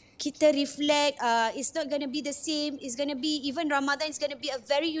kita reflect, it's not going to be the same. It's going to be, even Ramadan is going to be a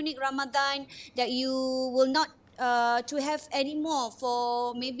very unique Ramadan that you will not to have anymore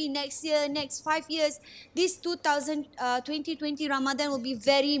for maybe next year, next 5 years. This 2020 Ramadan will be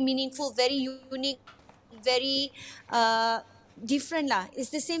very meaningful, very unique, very different lah. It's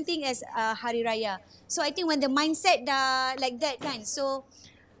the same thing as Hari Raya. So I think when the mindset like that kan, so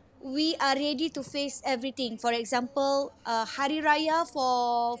we are ready to face everything. For example, Hari Raya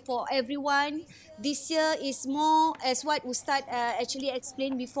for everyone this year is more, as what Ustaz actually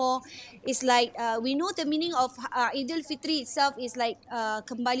explained before, is like we know the meaning of Idul Fitri itself is like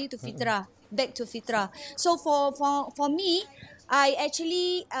kembali to fitrah, back to fitrah. So for me, I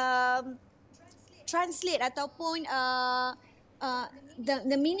actually translate ataupun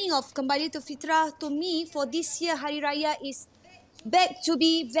the meaning of kembali to fitrah to me for this year Hari Raya is back to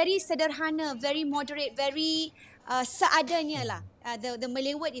be very sederhana, very moderate, very seadanya lah. The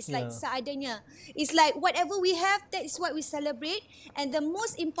Malay word is like seadanya. It's like whatever we have, that is what we celebrate. And the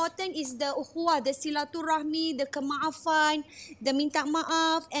most important is the ukhuwah, the silaturahmi, the kemaafan, the minta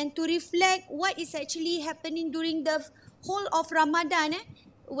maaf, and to reflect what is actually happening during the whole of Ramadan.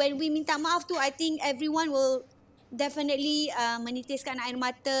 When we minta maaf tu, I think everyone will definitely menitiskan air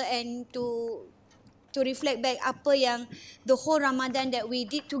mata and to reflect back apa yang the whole Ramadan that we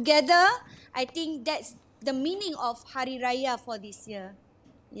did together. I think that's the meaning of Hari Raya for this year.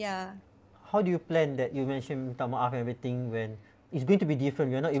 Yeah. How do you plan that you mentioned minta maaf and everything when it's going to be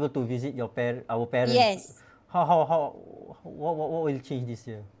different? We're not able to visit our parents. Yes. What will change this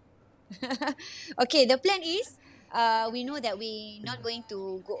year? Okay, the plan is we know that we not going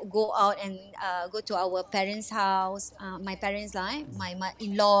to go out and go to our parents' house, my parents lah, my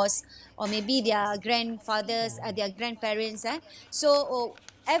in-laws, or maybe their grandfathers, their grandparents. So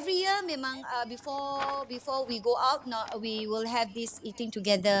every year memang before we go out, we will have this eating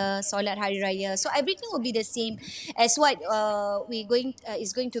together, solat Hari Raya. So everything will be the same as what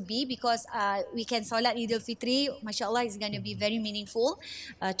is going to be, because we can solat Idul Fitri. Mashallah, is going to be very meaningful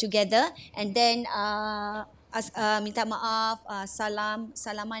together, and then minta maaf,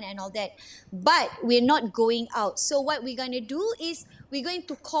 salaman and all that. But we're not going out. So what we're going to do is we're going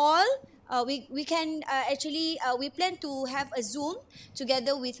to call. We can actually we plan to have a Zoom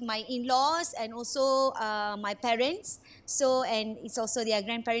together with my in-laws and also my parents. So, and it's also their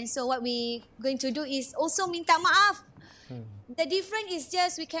grandparents. So what we going to do is also minta maaf. The difference is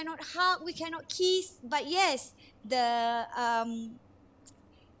just we cannot hug, we cannot kiss, but yes, the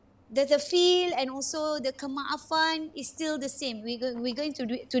feel and also the kemaafan is still the same. We're going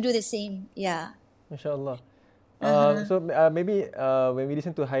to do the same. Yeah. MashaAllah. So maybe when we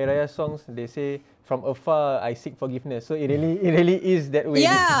listen to Hari Raya songs, they say from afar I seek forgiveness. So it really is that way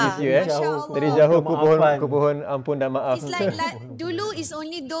this year. Dari jauh ku pohon ampun dan maaf. It's like dulu is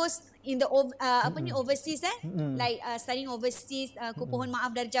only those in the overseas like studying overseas, ku pohon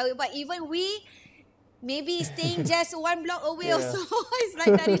maaf dari jauh. But even we maybe staying just one block away also. It's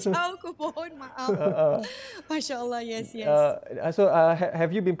like dari jauh ku pohon maaf. MashaAllah, yes. So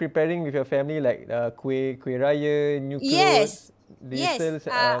have you been preparing with your family like kuih raya, new clothes? Yes. Yes.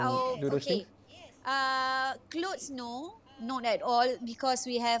 Do those things? Clothes, no, not at all, because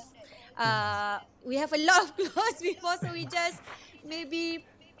we have a lot of clothes before, so we just maybe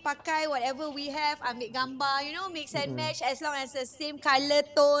pakai whatever we have, ambil gambar, mix and match, as long as the same color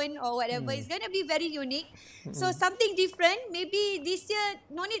tone or whatever. It's going to be very unique. So something different. Maybe this year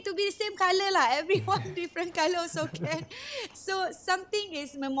no need to be the same color lah. Everyone different color also can. So something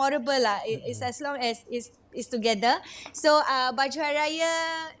is memorable lah. It's as long as it's together. So baju Hari Raya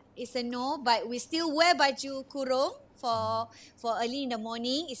is a no, but we still wear baju kurung for early in the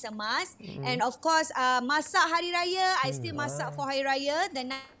morning. Is a must. And of course masak Hari Raya, I still masak for Hari Raya the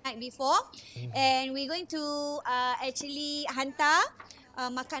night before. And we're going to actually hantar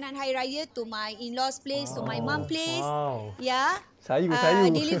makanan Hari Raya to my in-laws place, to my mum place. Yeah. Sayu.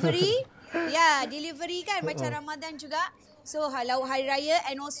 Delivery. Yeah, delivery kan macam Ramadan juga. So lauk Hari Raya,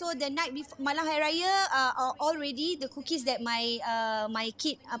 and also the night before malam Hari Raya all ready, the cookies that my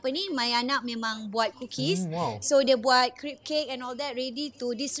kid my anak memang buat cookies. So dia buat crepe cake and all that ready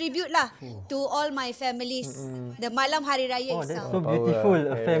to distribute lah to all my families the malam Hari Raya itself. That's so beautiful.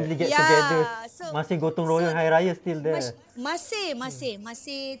 A family get together. So, masih gotong royong Hari Raya still there. Masih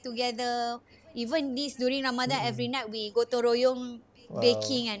together. Even this during Ramadan every night we gotong royong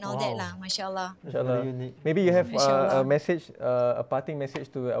baking and all that lah. MashaAllah. Maybe you have a message, a parting message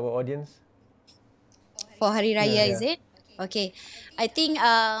to our audience for Hari Raya, is it? Okay, I think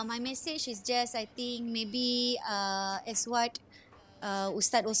my message is just, I think maybe as what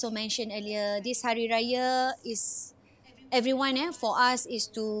Ustaz also mentioned earlier, this Hari Raya is everyone for us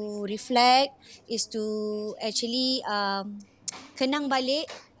is to reflect, is to actually kenang balik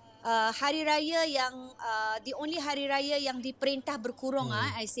Hari Raya yang the only Hari Raya yang diperintah berkurung.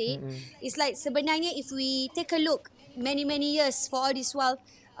 I say it's like sebenarnya if we take a look many years for all this while,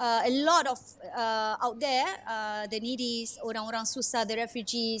 a lot of out there, the needies, orang-orang susah, the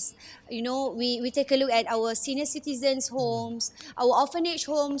refugees. You know, we take a look at our senior citizens homes, our orphanage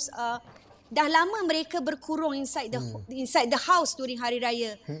homes. Dah lama mereka berkurung inside the house during Hari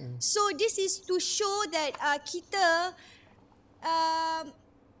Raya. So this is to show that kita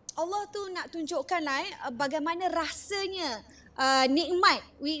Allah tu nak tunjukkan bagaimana rasanya nikmat.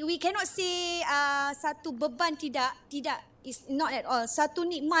 We cannot say satu beban, tidak, is not at all. Satu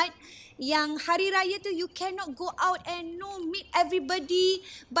nikmat yang Hari Raya tu you cannot go out and meet everybody,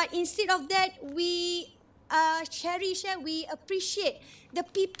 but instead of that we cherish and we appreciate the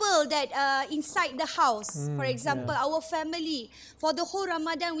people that inside the house. For example, our family. For the whole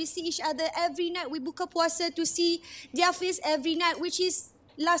Ramadan, we see each other every night. We buka puasa to see their face every night, which is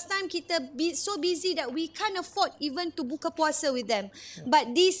last time kita so busy that we can't afford even to buka puasa with them.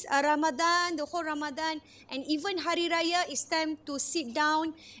 But this Ramadan, the whole Ramadan, and even Hari Raya, is time to sit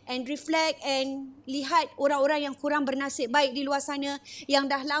down and reflect and lihat orang-orang yang kurang bernasib baik di luar sana, yang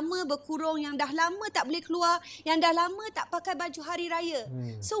dah lama berkurung, yang dah lama tak boleh keluar, yang dah lama tak pakai baju Hari Raya.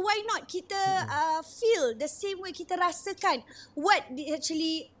 So why not kita feel the same way, kita rasakan what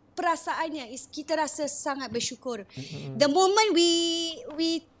actually perasaannya is, kita rasa sangat bersyukur. The moment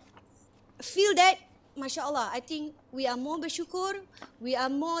we feel that, Masya Allah, I think we are more bersyukur, we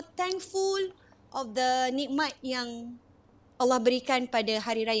are more thankful of the nikmat yang Allah berikan pada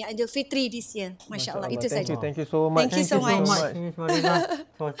Hari Raya al-Fitri this year. Masya Allah, itu saja. Thank you so much. Thank you so much, Miss Marina,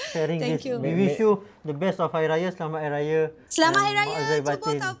 for sharing this. You. We wish you the best of Hari Raya. Selamat Hari Raya. Selamat Hari Raya to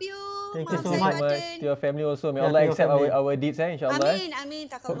both of you. Thank you so much to your family also. May Allah accept our deeds, insyaAllah. Amin, amin.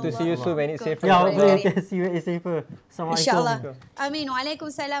 Hope to see you soon when it's safer. Yeah, hopefully we can see you when it's safer. Assalamualaikum. InsyaAllah. Amin.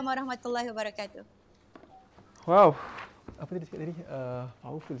 Waalaikumsalam warahmatullahi wabarakatuh. Wow. Apa tadi cakap tadi?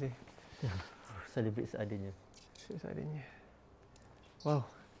 Powerful sih. Celebrate seadanya. Seadanya. Wow.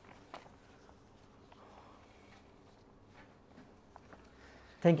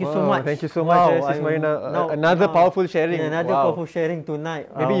 Thank you so much. Thank you so much, Sis Marina. Another powerful sharing. Yeah, another powerful sharing tonight.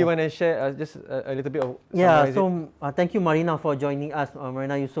 Maybe you want to share just a little bit of. Yeah. So thank you, Marina, for joining us.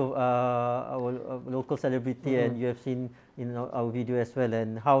 Marina Yusoff, our local celebrity, and you have seen in our video as well,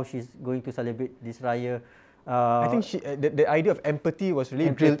 and how she's going to celebrate this Raya. I think the idea of empathy was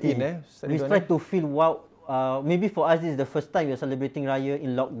really drilled in. We try to feel wow. Maybe for us, this is the first time you're celebrating Raya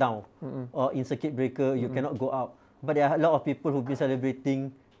in lockdown or in circuit breaker. You cannot go out. But there are a lot of people who've been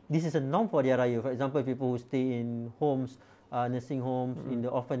celebrating. This is a norm for their Raya. For example, people who stay in homes, nursing homes, in the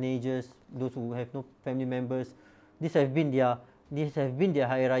orphanages, those who have no family members. This have been their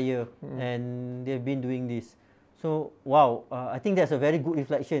Hari Raya, and they've been doing this. So wow, I think that's a very good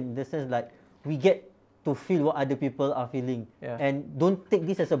reflection in the sense like we get to feel what other people are feeling, and don't take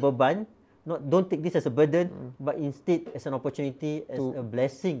this as a beban. Don't take this as a burden, but instead as an opportunity, as a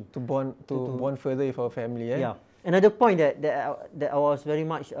blessing to bond further with our family. Yeah. Another point that I was very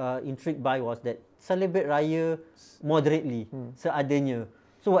much intrigued by was that celebrate Raya moderately, seadanya.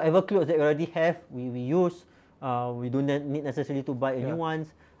 So whatever clothes that we already have, we use. We don't need necessarily to buy new ones.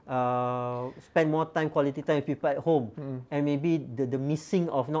 Spend more time, quality time with people at home, and maybe the missing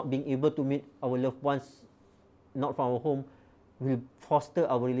of not being able to meet our loved ones, not from our home, will foster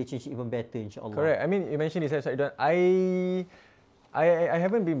our relationship even better, insyaAllah. Correct. I mean, you mentioned this, Ridhwan. I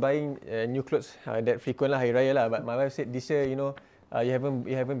haven't been buying new clothes that frequent Hari Raya lah. But my wife said this year, you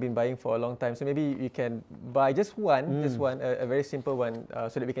haven't been buying for a long time. So maybe you can buy just one, a very simple one,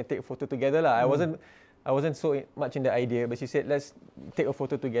 so that we can take a photo together lah. I wasn't so much in the idea, but she said let's take a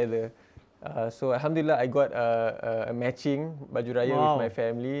photo together. So Alhamdulillah, I got a matching baju Raya with my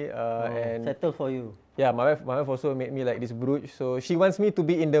family. And settle for you. Yeah, my wife also made me like this brooch. So she wants me to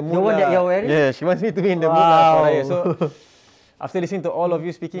be in the mood. The one that you're wearing? Yeah, she wants me to be in the mood for Raya. So after listening to all of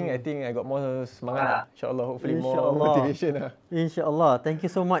you speaking, I think I got more semangat. InsyaAllah, hopefully more motivation. InsyaAllah. Thank you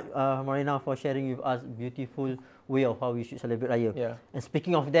so much, Marina, for sharing with us beautiful way of how we should celebrate Raya. Yeah. And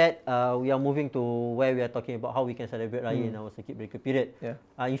speaking of that, we are moving to where we are talking about how we can celebrate Raya in our circuit breaker period. Yeah.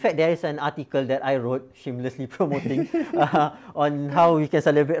 In fact, there is an article that I wrote, shamelessly promoting, on how we can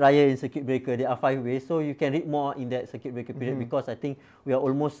celebrate Raya in circuit breaker. There are 5 ways, so you can read more in that circuit breaker period, because I think we are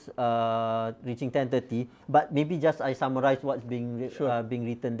almost reaching 10:30. But maybe just I summarize what's being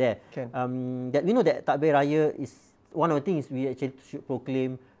written there. That we know that Takbir Raya is one of the things we actually should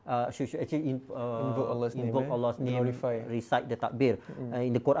proclaim. Should actually invoke Allah's name, recite the takbir.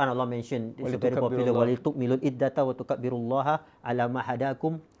 In the Quran, Allah mentioned it's a very popular وَلِتُكْمِلُوا الْإِدَّةَ وَتُكَبِّرُوا عَلَى مَا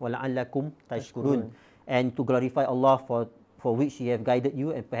هَدَاكُمْ وَلَعَلَّكُمْ تَشْكُرُونَ, and to glorify Allah for which He have guided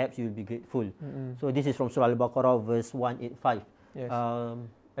you, and perhaps you will be grateful. So this is from Surah Al-Baqarah, verse 185. Yes.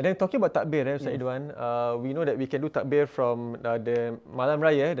 And then talking about takbir, Ustaz Ridhwan, we know that we can do takbir from the Malam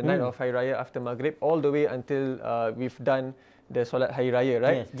Raya, the night of Hari Raya after Maghrib, all the way until we've done the Solat Hari Raya,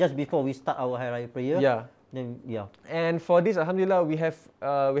 right? Yes, just before we start our Hari Raya prayer. Yeah. Then, And for this, Alhamdulillah, we have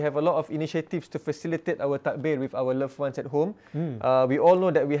a lot of initiatives to facilitate our takbir with our loved ones at home. We all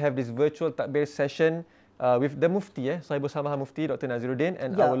know that we have this virtual takbir session with the Mufti, Sahibul Samah Mufti, Dr. Naziruddin,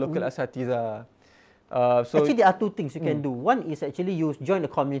 and our local Asatiza. So actually, there are two things you can do. One is actually you join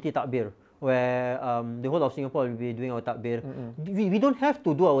the community takbir, where the whole of Singapore will be doing our takbir. We don't have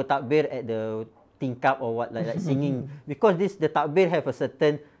to do our takbir at the tingkap or what, like singing, because the takbir have a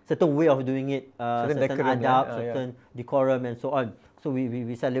certain way of doing it, certain adab, certain decorum and so on. So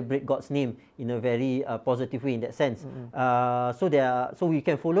we celebrate God's name in a very positive way in that sense. So we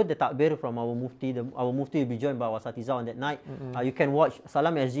can follow the takbir from our Mufti. Our Mufti will be joined by our Asatiza on that night. You can watch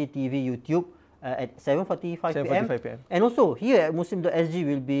Salam SG TV YouTube at 7:45 p.m. And also here at Muslim.sg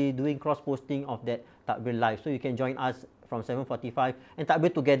we'll be doing cross-posting of that takbir live. So you can join us from 7:45 and takbir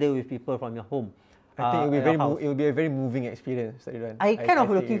together with people from your home. I think it will be a very moving experience. I kind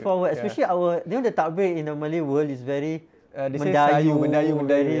of looking forward, especially the takbir in the Malay world is very Mendayu,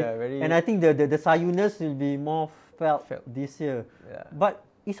 and I think the sayuness will be more felt this year. But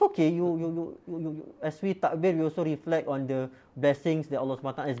it's okay. You as we takbir, we also reflect on the blessings that Allah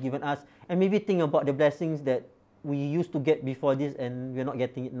SWT has given us, and maybe think about the blessings that we used to get before this and we're not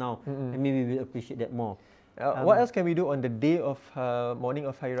getting it now, and maybe we'll appreciate that more. What else can we do on the day of morning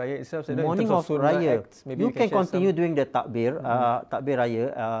of Hari Raya itself? So morning of Raya, you can continue doing the takbir, takbir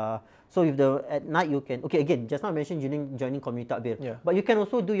Raya. So at night you can, again, just now I mentioned joining community takbir, but you can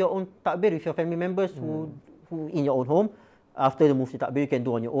also do your own takbir with your family members who in your own home. After the Mufti takbir, you can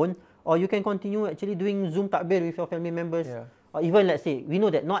do on your own, or you can continue actually doing Zoom takbir with your family members. Or even, let's say, we know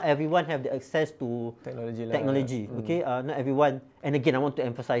that not everyone have the access to technology. Okay, not everyone. And again, I want to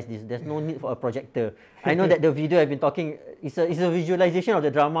emphasize this: there's no need for a projector. I know that the video I've been talking is a visualization of the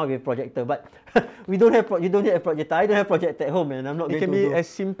drama with projector, but you don't need a projector. I don't have projector at home, and I'm not. It can be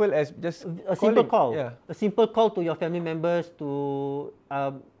as simple as just a simple call. A simple call to your family members to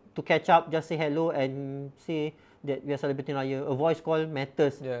catch up, just say hello and say that we are celebrating Raya. A voice call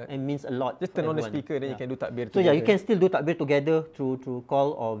matters and means a lot. Just turn on the speaker, then you can do takbir together. So you can still do takbir together through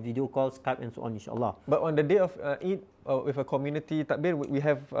call or video call, Skype and so on, insyaAllah. But on the day of Eid, with a community takbir, we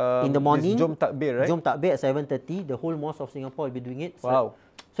have in the morning, Jom takbir, right? Jom takbir at 7:30. The whole mosque of Singapore will be doing it. Wow.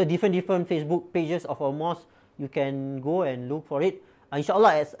 So different Facebook pages of our mosque, you can go and look for it.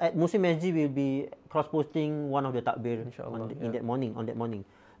 InsyaAllah, at Muslim SG, we'll be cross-posting one of the takbir in that morning.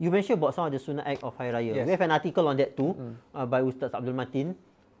 You mentioned about some of the sunnah act of Hari Raya. We have an article on that too by Ustaz Abdul Matin.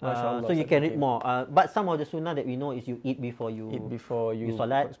 So you can read more. But some of the sunnah that we know is you eat before you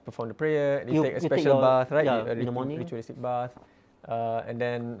solat, perform the prayer, you take a special bath, right? In the morning. Ritualistic bath. And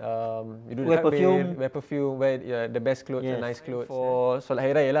then you do the wear perfume, wear the best clothes, the nice clothes for Solat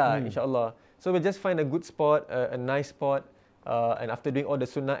Hari Raya lah, insyaAllah. So we'll just find a good spot, a nice spot, and after doing all the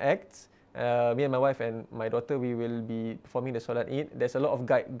sunnah acts, me and my wife and my daughter, we will be performing the Solat Eid. There's a lot of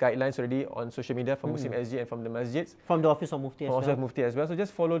guidelines already on social media from Muslim SG and from the masjids. From the Office of Mufti as well. So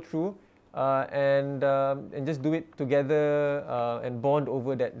just follow through and just do it together and bond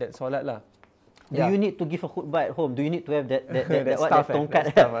over that Solat lah. Do you need to give a khutbah at home? Do you need to have that staff,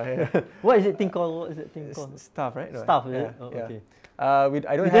 tongkat? What is it thing called? Staff, right? No, staff, is it? Okay.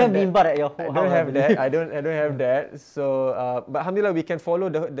 I don't have mimbar at your home. I don't have that. I don't have that. So, but alhamdulillah, we can follow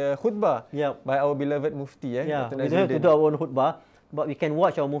the khutbah by our beloved Mufti. We don't have to do our own khutbah, but we can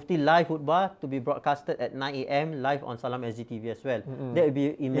watch our Mufti live khutbah to be broadcasted at 9 a.m. live on Salam SGTV as well. That will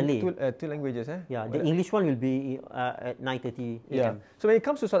be in Malay. Two languages, the English one will be at 9:30 a.m. So when it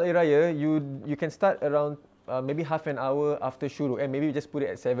comes to Salat Raya, you can start around maybe half an hour after shuruk, and maybe we just put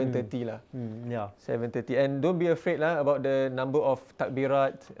it at 7:30 lah. 7:30, and don't be afraid lah about the number of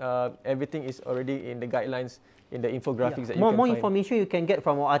takbirat. Everything is already in the guidelines, in the infographics that you can more find. Information you can get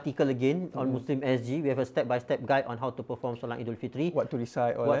from our article again on Muslim SG. We have a step-by-step guide on how to perform Salat Idul Fitri. What to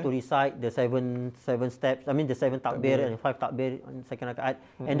recite, to recite, the seven steps. I mean the 7 takbir and 5 takbir on second rakaat.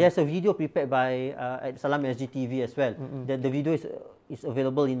 And there's a video prepared by at Salam SG TV as well. The video is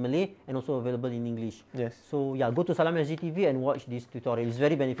available in Malay and also available in English. Yes. So go to Salam SG TV and watch this tutorial. It's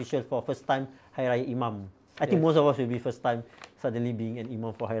very beneficial for first time Hari Raya Imam. I think most of us will be first time suddenly being an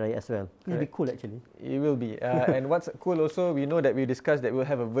imam for Hari Raya as well. It'll be cool actually. It will be. And what's cool also, we know that we discussed that we'll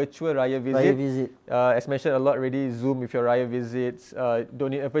have a virtual Raya visit. As mentioned a lot already, Zoom with your Raya visits.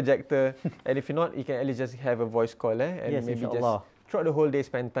 Don't need a projector. And if you're not, you can at least just have a voice call and maybe insyaAllah. just throughout the whole day,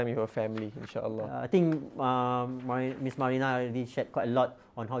 spend time with your family, inshallah. I think Miss Marina already shared quite a lot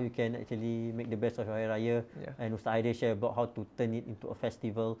on how you can actually make the best of your Hari Raya, and Ustaz Khaider shared about how to turn it into a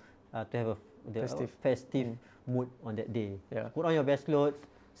festival, to have a festive mood on that day. Put on your best clothes,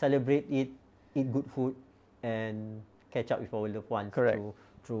 celebrate it, eat good food, and catch up with our loved ones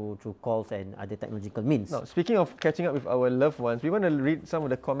through calls and other technological means. Now, speaking of catching up with our loved ones, we want to read some of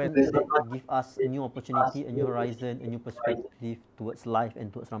the comments that give us a new opportunity, a new horizon, a new perspective towards life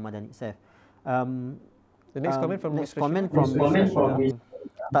and towards Ramadan itself. The next comment from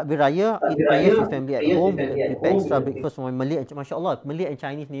Takbir Raya, eat prayers with family at home, prepare extra breakfast for my Malay and Malay and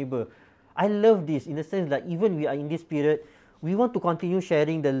Chinese neighbour. I love this in the sense that even we are in this period, we want to continue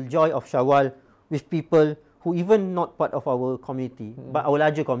sharing the joy of Syawal with people who even not part of our community, but our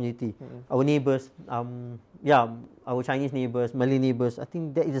larger community, our neighbours, our Chinese neighbours, Malay neighbours. I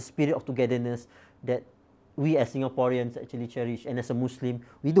think that is a spirit of togetherness that we as Singaporeans actually cherish, and as a Muslim,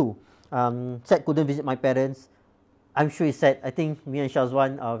 we do. Sad couldn't visit my parents. I'm sure he's sad. I think me and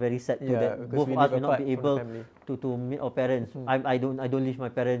Shazwan are very sad too that both of us will not be able to meet our parents. I don't live with my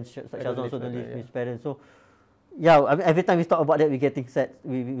parents. Shazwan also don't live with his parents. So yeah, I mean, every time we talk about that, we getting sad.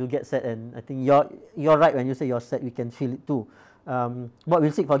 We will get sad, and I think you're right when you say you're sad. We can feel it too. But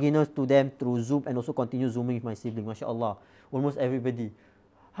we'll seek forgiveness to them through Zoom and also continue zooming with my sibling. MashaAllah, almost everybody.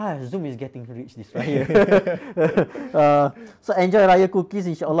 Zoom is getting rich this Raya. So enjoy Raya cookies,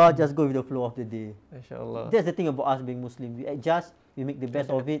 inshallah. Just go with the flow of the day. Inshallah. That's the thing about us being Muslim. We adjust, we make the best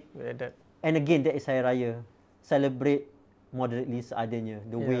of it. And again, that is Hari Raya. Celebrate moderately seadanya,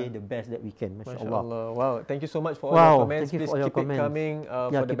 the way, the best that we can. MashaAllah. Wow, thank you so much for all your comments. Please keep it coming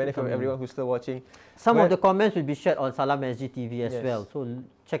for the benefit of everyone who's still watching. Some of the comments will be shared on Salam SG TV as well. So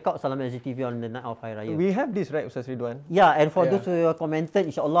check out Salam SG TV on the night of Hari Raya. We have this, right, Ustaz Ridhwan? Yeah, and for those who have commented,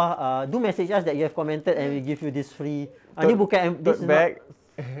 inshallah, do message us that you have commented and we give you this free. This is not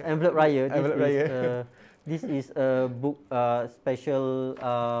envelope Raya. This is a book special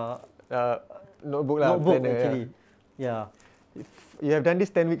notebook lah. Notebook actually. Yeah. You have done this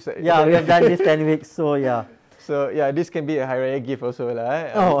 10 weeks. Yeah, we have done this 10 weeks. So yeah. So yeah, this can be a Hari Raya gift also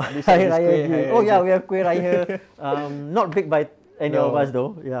lah. Hari Raya gift. Oh yeah, we have kuih raya. Not baked by any of us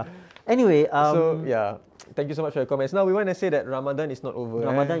though. Yeah. Anyway. So yeah, thank you so much for your comments. Now we want to say that Ramadan is not over.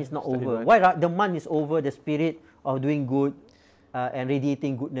 Ramadan is not over. Why the month is over? The spirit of doing good and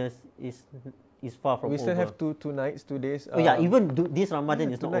radiating goodness is far from over. We still have two nights, 2 days. Even this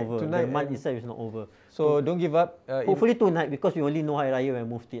Ramadan is not over. The month itself is not over. So don't give up. Hopefully tonight, because we only know Hari Raya when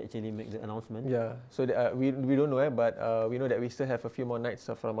Mufti actually make the announcement. Yeah. So we don't know but we know that we still have a few more nights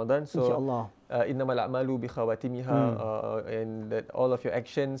of Ramadan. So inshallah. Innamal a'malu bi khawatimiha, and that all of your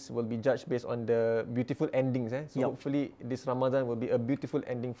actions will be judged based on the beautiful endings. So hopefully this Ramadan will be a beautiful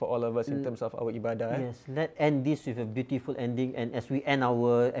ending for all of us in terms of our ibadah. Yes, let's end this with a beautiful ending. And as we end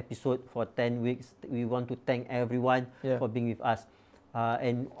our episode for 10 weeks, we want to thank everyone for being with us.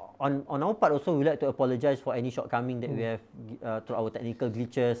 And on our part also, we like to apologize for any shortcoming that we have through our technical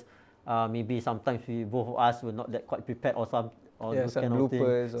glitches. Maybe sometimes both of us were not that quite prepared or some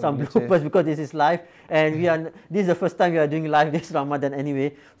bloopers. Some bloopers because this is live, and this is the first time we are doing live this Ramadan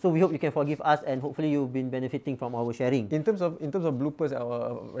anyway. So we hope you can forgive us, and hopefully you've been benefiting from our sharing. In terms of bloopers,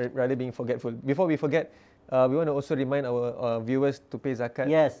 rather being forgetful. Before we forget, we want to also remind our viewers to pay zakat.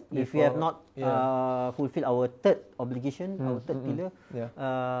 Yes, if we have not fulfilled our third obligation, our third pillar,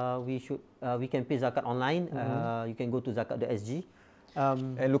 we can pay zakat online. You can go to zakat.sg.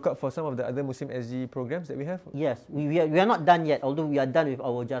 And look out for some of the other Muslim SG programs that we have. Yes, we are not done yet, although we are done with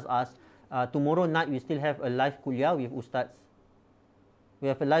our Just Ask. Tomorrow night we still have a live kuliah with Ustaz.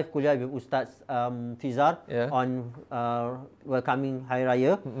 We have a live kuliah with Ustaz Fizar on welcoming Hari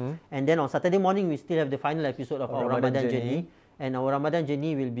Raya. And then on Saturday morning we still have the final episode of our Ramadan journey. And our Ramadan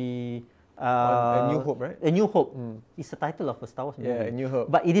journey will be A New Hope, right? A New Hope. It's the title of a Star Wars movie. Yeah, A New Hope.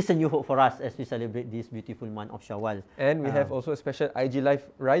 But it is a new hope for us as we celebrate this beautiful month of Syawal. And we have also a special IG Live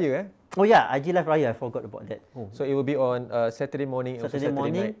Raya. Oh yeah, IG Live Raya. I forgot about that. So it will be on Saturday morning and Saturday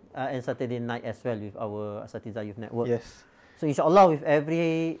morning night. And Saturday night as well with our Asatiza Youth Network. Yes. So inshallah, with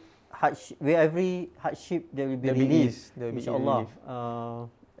every hardship there will be relief. There will be inshallah.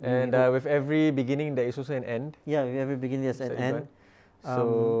 And with every beginning there is also an end. Yeah, with every beginning there's an end.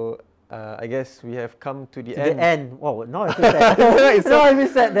 So I guess we have come to the end. Wow, now I feel sad. Now I feel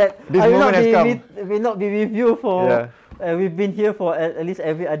sad that this moment has come. Will not be with you for. We've been here for at least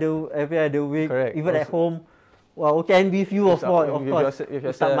every other week. Correct. Even also, at home. Wow, okay, and with you of course. With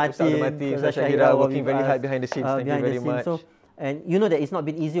Ustaz Mati, Ustaz Shahira working very hard behind the scenes. Thank you very much. So, And you know that it's not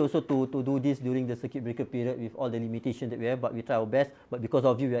been easy also to do this during the circuit breaker period with all the limitations that we have, but we try our best. But because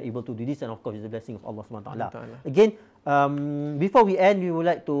of you, we are able to do this, and of course, it's the blessing of Allah SWT. Again, before we end, we would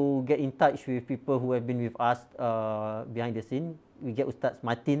like to get in touch with people who have been with us behind the scene. We get Ustaz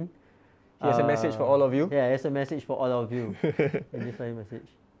Martin. He has a message for all of you. Yeah, he has a message for all of you. This message.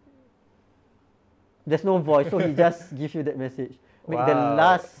 There's no voice, so he just gives you that message. Make the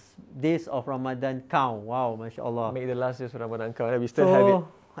last days of Ramadan count. Wow, mashallah. Make the last days of Ramadan count. We still have it.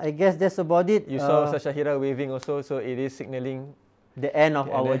 I guess that's about it. You saw Ustaz Shahira waving also, so it is signaling the end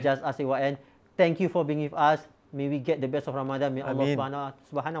of our Just Ask End. Thank you for being with us. May we get the best of Ramadan. May Allah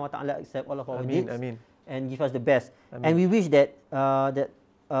Subhanahu wa Ta'ala accept all of our deeds and give us the best. And we wish that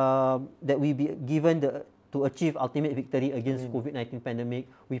that we be given to achieve ultimate victory against COVID-19 pandemic.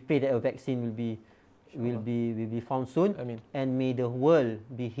 We pray that a vaccine will be found soon. And may the world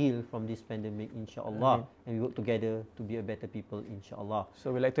be healed from this pandemic, inshallah. And we work together to be a better people, inshallah.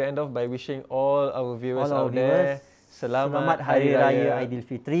 So we'd like to end off by wishing all our viewers out there Selamat Hari Raya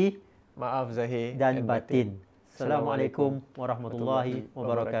Aidilfitri. Maaf zahir dan batin. Assalamualaikum warahmatullahi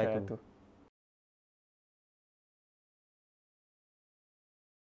wabarakatuh.